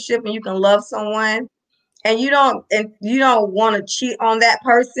relationship and you can love someone, and you don't want to cheat on that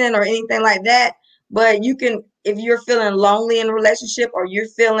person or anything like that. But you can, if you're feeling lonely in a relationship, or you're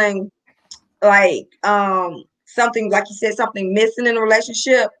feeling like something, like you said, something missing in a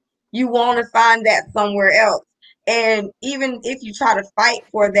relationship, you want to find that somewhere else. And even if you try to fight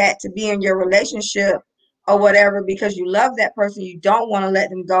for that to be in your relationship or whatever, because you love that person, you don't want to let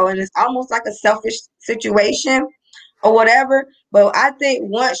them go, and it's almost like a selfish situation or whatever. But I think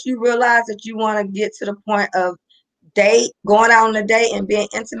once you realize that you want to get to the point of going out on a date and being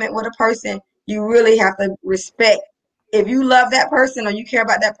intimate with a person, you really have to respect. If you love that person or you care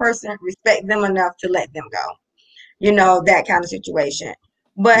about that person, respect them enough to let them go. You know, that kind of situation.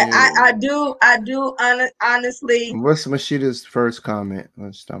 But yeah. I do honestly. What's Mashida's first comment?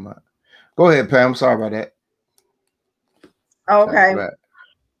 Let's talk about. Go ahead, Pam. I'm sorry about that. Okay.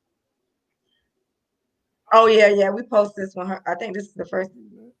 Oh yeah. We post this one. I think this is the first.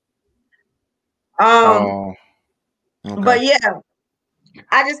 Okay. But yeah,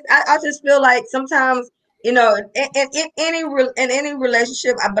 I just feel like sometimes, you know, in any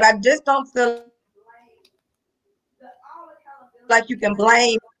relationship, but I just don't feel like you can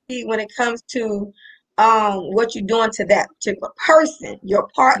blame when it comes to what you're doing to that particular person, your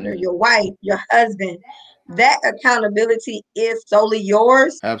partner, your wife, your husband. That accountability is solely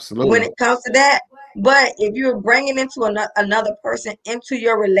yours. Absolutely. When it comes to that. But if you're bringing into another person into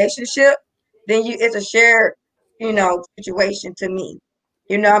your relationship, then it's a shared, you know, situation to me.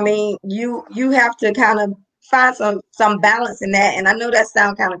 You know what I mean? You have to kind of find some balance in that. And I know that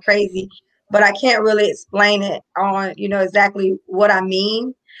sounds kind of crazy, but I can't really explain it on, you know, exactly what I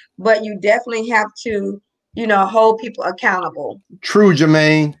mean. But you definitely have to, you know, hold people accountable. True,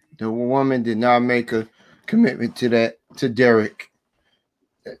 Jermaine. The woman did not make a commitment to that, to Derek.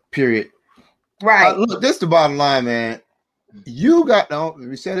 Period. Right. Look, this is the bottom line, man. You got,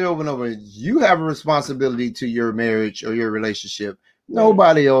 we said it over and over, you have a responsibility to your marriage or your relationship.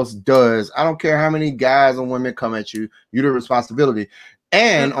 Nobody else does. I don't care how many guys and women come at you. You're the responsibility.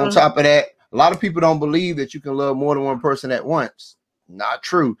 And on top of that, a lot of people don't believe that you can love more than one person at once. Not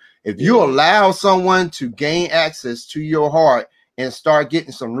true. If you allow someone to gain access to your heart and start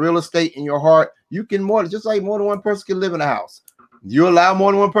getting some real estate in your heart, you can just like more than one person can live in a house. You allow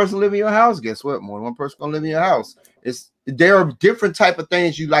more than one person to live in your house, guess what? More than one person gonna live in your house. There are different type of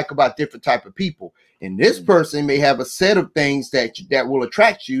things you like about different type of people. And this person may have a set of things that will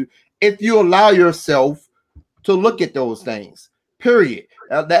attract you if you allow yourself to look at those things. Period.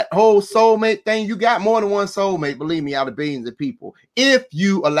 That whole soulmate thing, you got more than one soulmate, believe me, out of billions of people, if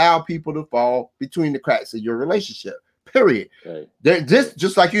you allow people to fall between the cracks of your relationship. Period. Right. This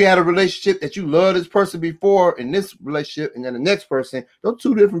just like you had a relationship that you love this person before in this relationship, and then the next person, they're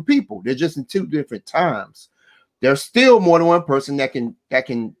two different people. They're just in two different times. There's still more than one person that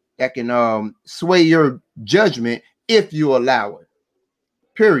can sway your judgment if you allow it.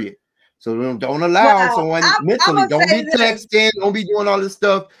 Period. So don't allow someone mentally. Don't be texting. Don't be doing all this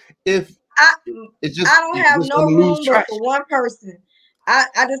stuff. If it's just, I don't have no room for one person. I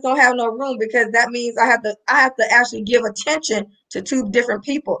just don't have no room, because that means I have to actually give attention to two different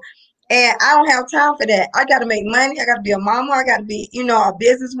people, and I don't have time for that. I got to make money. I got to be a mama. I got to be, you know, a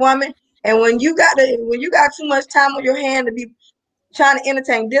businesswoman. And when you got too much time on your hand to be trying to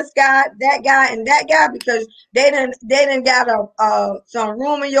entertain this guy, that guy, and that guy, because they didn't got some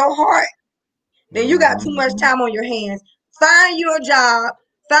room in your heart, then you got too much time on your hands. Find you a job.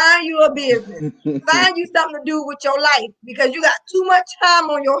 Find you a business. Find you something to do with your life, because you got too much time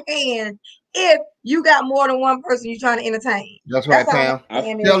on your hands if you got more than one person you're trying to entertain. That's right, Pam.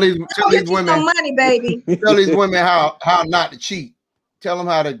 Tell these women some money, baby. Tell these women how not to cheat. Tell them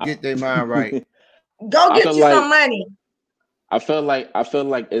how to get their mind right. Go get you some money. I feel like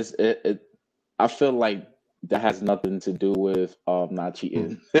it's I feel like that has nothing to do with not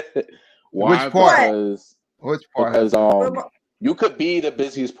cheating. Why? Which part? Because you could be the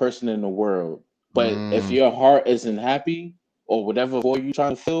busiest person in the world, but if your heart isn't happy or whatever void you're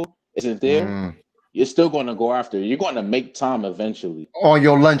trying to fill isn't there, you're still going to go after it. You're going to make time eventually. On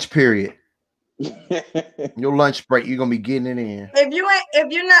your lunch period. Your lunch break, you're gonna be getting it in. It's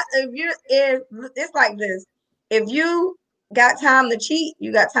like this. If you got time to cheat,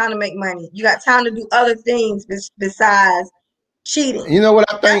 you got time to make money. You got time to do other things besides cheating. You know what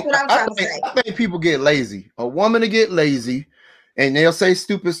I think? I think people get lazy. A woman to get lazy, and they'll say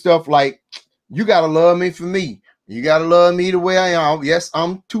stupid stuff like, "You gotta love me for me. You gotta love me the way I am. Yes,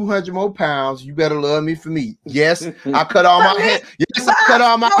 I'm 200 more pounds. You better love me for me. Yes, I cut all my hair. Yes, I cut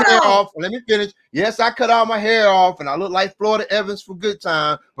all my hair off. Let me finish. Yes, I cut all my hair off, and I look like Florida Evans for good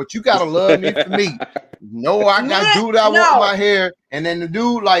time. But you gotta love me for me. No, I got dude I want my hair, and then the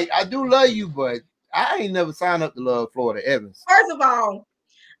dude like, I do love you, but I ain't never signed up to love Florida Evans. First of all,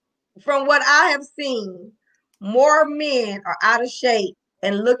 from what I have seen, more men are out of shape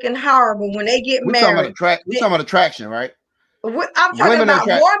and looking horrible when they get married. We're talking about attraction, right? I'm talking about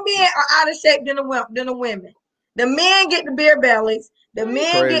more men are out of shape than the women. The men get the beer bellies. The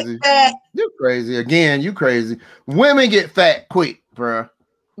men get fat. You're crazy. Again, you crazy. Women get fat quick, bro.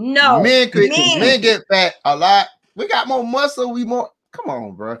 No. Men get fat a lot. We got more muscle. Come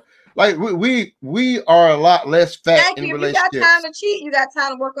on, bro. Like we are a lot less fat in relationships. If you got time to cheat, you got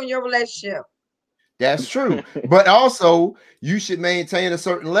time to work on your relationship. That's true. But also, you should maintain a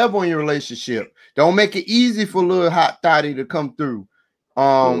certain level in your relationship. Don't make it easy for a little hot thotty to come through.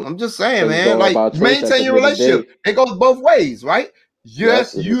 I'm just saying, man, like maintain your relationship. It goes both ways, right?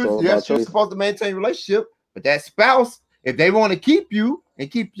 Yes, you're supposed to maintain your relationship, but that spouse, if they want to keep you and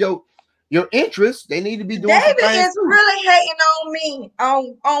keep your interests, they need to be doing David is really hating on me,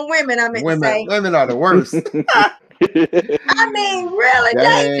 on women. I meant to say women are the worst. I mean, really,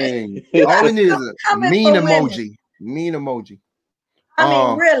 David. All we need is a mean emoji. Mean emoji. I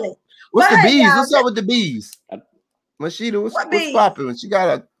mean, really. What's the bees? What's up with the bees? Mashita, what's popping? She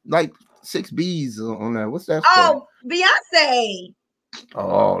got like 6 bees on there. What's that for? Oh, Beyonce.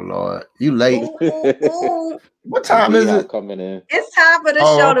 Oh Lord, you late. Ooh. What time is it? Coming in. It's time for the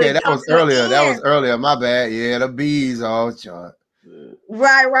show. Okay, that was earlier. That was earlier. My bad. Yeah, the bees all chart.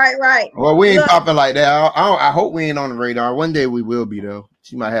 Right. Well, we ain't popping like that. I hope we ain't on the radar. One day we will be though.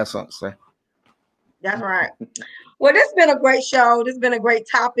 She might have something to say. That's right. Well, this has been a great show. This has been a great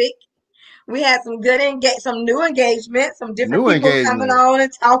topic. We had some some new engagement, some different people coming on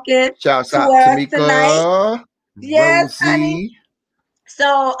and talking Shouts out to Tamika tonight. Yes, Rosie, honey.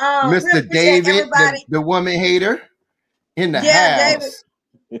 So, Mr. David, the woman hater in the house.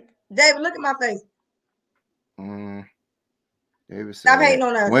 David, look at my face. David said, stop hating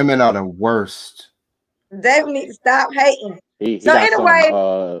on us. Women are the worst. David needs to stop hating. He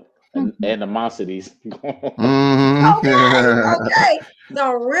anyway, some, animosities. Okay.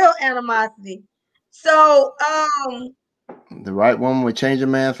 Some real animosity. So, the right woman would change a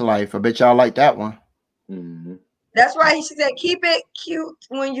man's life. I bet y'all like that one. That's right. She said, keep it cute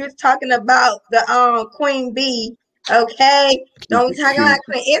when you're talking about the Queen Bee. Okay, don't talk about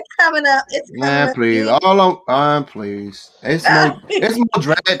Queen. It's coming up. It's coming up. Please, please. It's more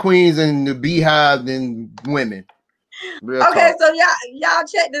drag queens in the Beehive than women. Real talk. So y'all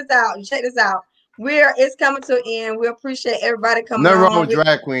check this out. It's coming to an end. We appreciate everybody coming on. Never wrong with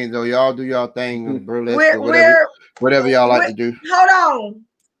drag queens though. Y'all do y'all thing, burlesque, whatever y'all like to do. Hold on.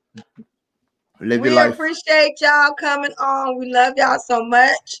 Live your life. We appreciate y'all coming on. We love y'all so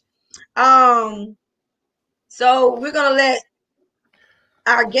much. So we're gonna let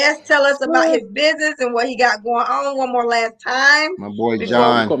our guest tell us about his business and what he got going on one more last time. My boy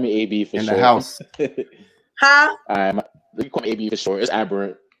John, call me AB for in short. The house. Huh? You call me AB for short. It's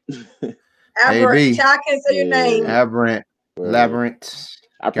Aberrant. Aberrant. I can't say your name. Aberrant. Labyrinth.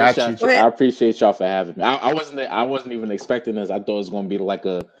 I appreciate y'all for having me. I wasn't even expecting this. I thought it was gonna be like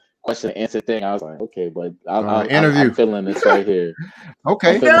a question and answer thing. I was like, okay, but I'm feeling this right here.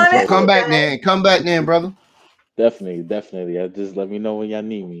 Okay, come back then, brother. Definitely. Just let me know when y'all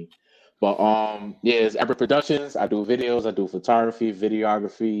need me. But it's Aberrant Productions. I do videos. I do photography,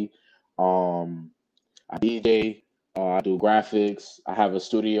 videography. I DJ. I do graphics. I have a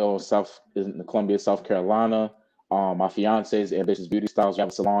studio in Columbia, South Carolina. My fiance is Ambitious Beauty Styles. We have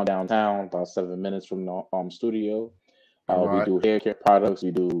a salon downtown, about 7 minutes from the studio. We do hair care products.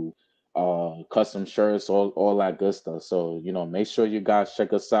 We do custom shirts, all that good stuff. So make sure you guys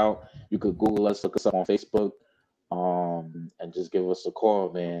check us out. You could Google us, look us up on Facebook, and just give us a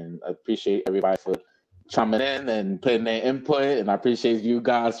call, man. I appreciate everybody for chiming in and putting their input, and I appreciate you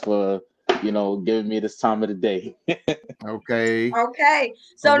guys for you know, giving me this time of the day. Okay. Okay.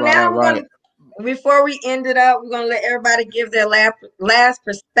 So now we're gonna, before we end it up, we're gonna let everybody give their last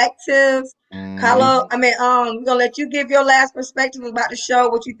perspectives. Carlos, we're gonna let you give your last perspective about the show,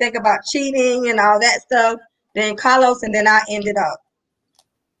 what you think about cheating and all that stuff. Then Carlos, and then I'll end it up.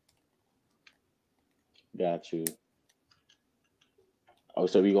 Got you. Oh,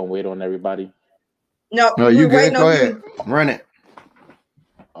 so we gonna wait on everybody? No, you good? Go ahead. Run it.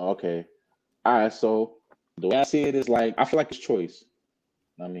 Okay. All right. So the way I see it is like, I feel like it's choice.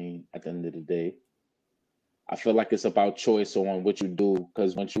 I mean, at the end of the day, I feel like it's about choice on what you do.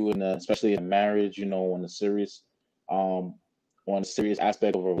 Because once you especially in marriage, you know, on a serious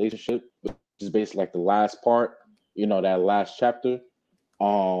aspect of a relationship, which is basically like the last part, you know, that last chapter.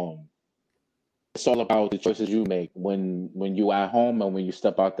 It's all about the choices you make when you at home and when you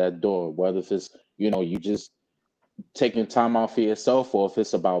step out that door, whether if it's, you know, you just taking time out for yourself or if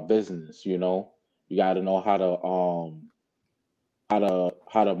it's about business, you know. You got to know how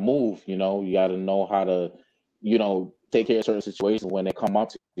to move, you know. You got to know how to, you know, take care of certain situations when they come up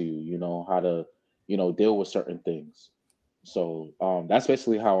to you know, how to, you know, deal with certain things. So that's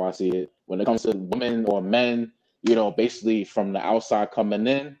basically how I see it when it comes to women or men, you know, basically from the outside coming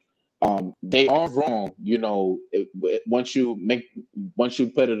in. They are wrong, you know. Once you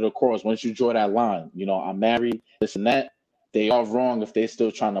put it across, once you draw that line, you know, I'm married, this and that. They are wrong if they're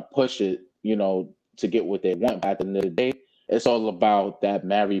still trying to push it, you know, to get what they want. But at the end of the day, it's all about that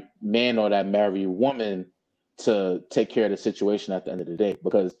married man or that married woman to take care of the situation at the end of the day,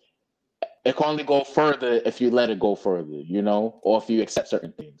 because it can only go further if you let it go further, you know, or if you accept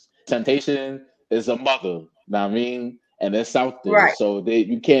certain things. Temptation is a mother, you know what I mean? And it's out there, right. so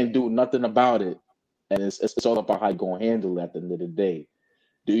you can't do nothing about it. And it's all about how you're going to handle it at the end of the day.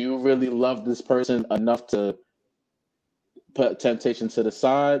 Do you really love this person enough to put temptation to the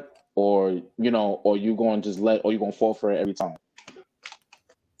side, or, you know, or you going to just or you going to fall for it every time?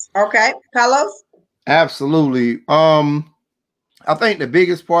 Okay, Carlos? Absolutely. I think the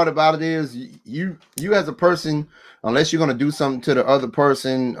biggest part about it is you as a person, unless you're going to do something to the other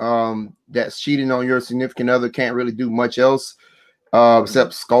person that's cheating on your significant other, can't really do much else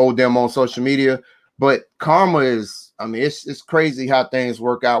except scold them on social media. But karma is, I mean, it's crazy how things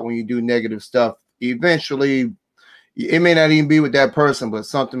work out when you do negative stuff. Eventually, it may not even be with that person, but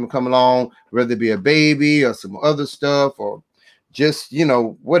something will come along, whether it be a baby or some other stuff, or just, you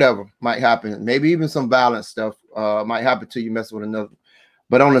know, whatever might happen. Maybe even some violent stuff might happen to you messing with another.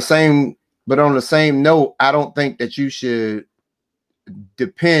 But on the same note, I don't think that you should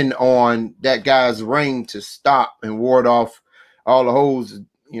depend on that guy's ring to stop and ward off all the hoes,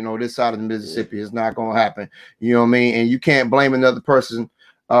 you know, this side of the Mississippi. It's not going to happen. You know what I mean? And you can't blame another person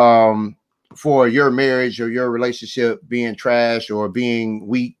for your marriage or your relationship being trash or being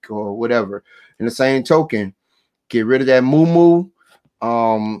weak or whatever. In the same token, get rid of that moo-moo,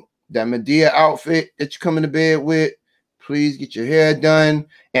 that Madea outfit that you come into bed with. Please get your hair done.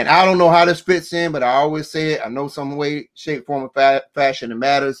 And I don't know how this fits in, but I always say it. I know some way, shape, form, of fashion it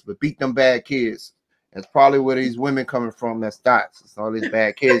matters, but beat them bad kids. That's probably where these women coming from. That's dots. It's all these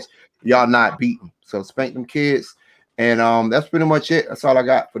bad kids. Y'all not beating. So spank them kids. And that's pretty much it. That's all I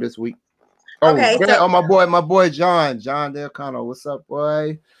got for this week. Oh, okay, so, my boy John Del Cano. What's up,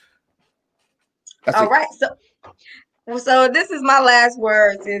 boy? All right. So this is my last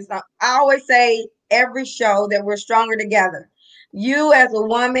words. Is I always say every show that we're stronger together. You as a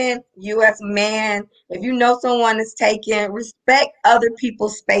woman, you as a man, if you know someone is taken, respect other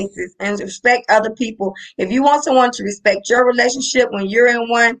people's spaces and respect other people. If you want someone to respect your relationship when you're in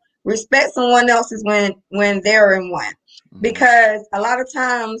one, respect someone else's when they're in one. Because a lot of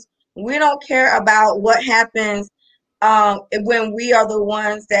times we don't care about what happens when we are the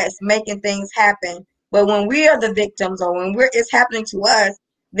ones that's making things happen. But when we are the victims or when it's happening to us,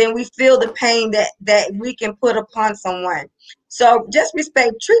 then we feel the pain that we can put upon someone. So just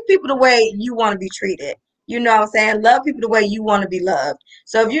treat people the way you want to be treated. You know what I'm saying? Love people the way you want to be loved.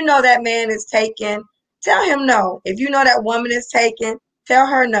 So if you know that man is taken, tell him no. If you know that woman is taken, tell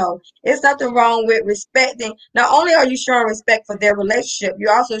her no. It's nothing wrong with respecting. Not only are you showing respect for their relationship,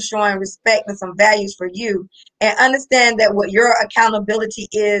 you're also showing respect and some values for you. And understand that what your accountability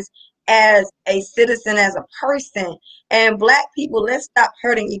is as a citizen, as a person. And Black people, let's stop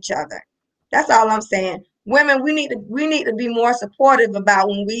hurting each other. That's all I'm saying. Women, we need to be more supportive about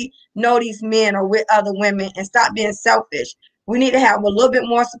when we know these men are with other women and stop being selfish. We need to have a little bit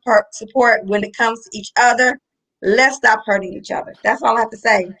more support when it comes to each other. Let's stop hurting each other. That's all I have to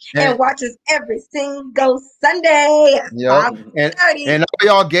say. And watch us every single Sunday. Yeah. And all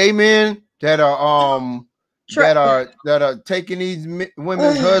y'all gay men that are that are taking these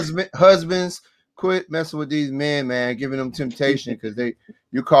women's husbands. Quit messing with these men, man. Giving them temptation because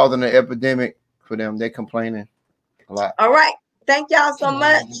you causing an epidemic for them. They complaining a lot. All right. Thank y'all so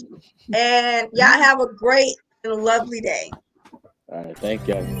much, and y'all have a great and lovely day. All right. Thank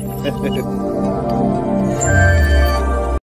y'all.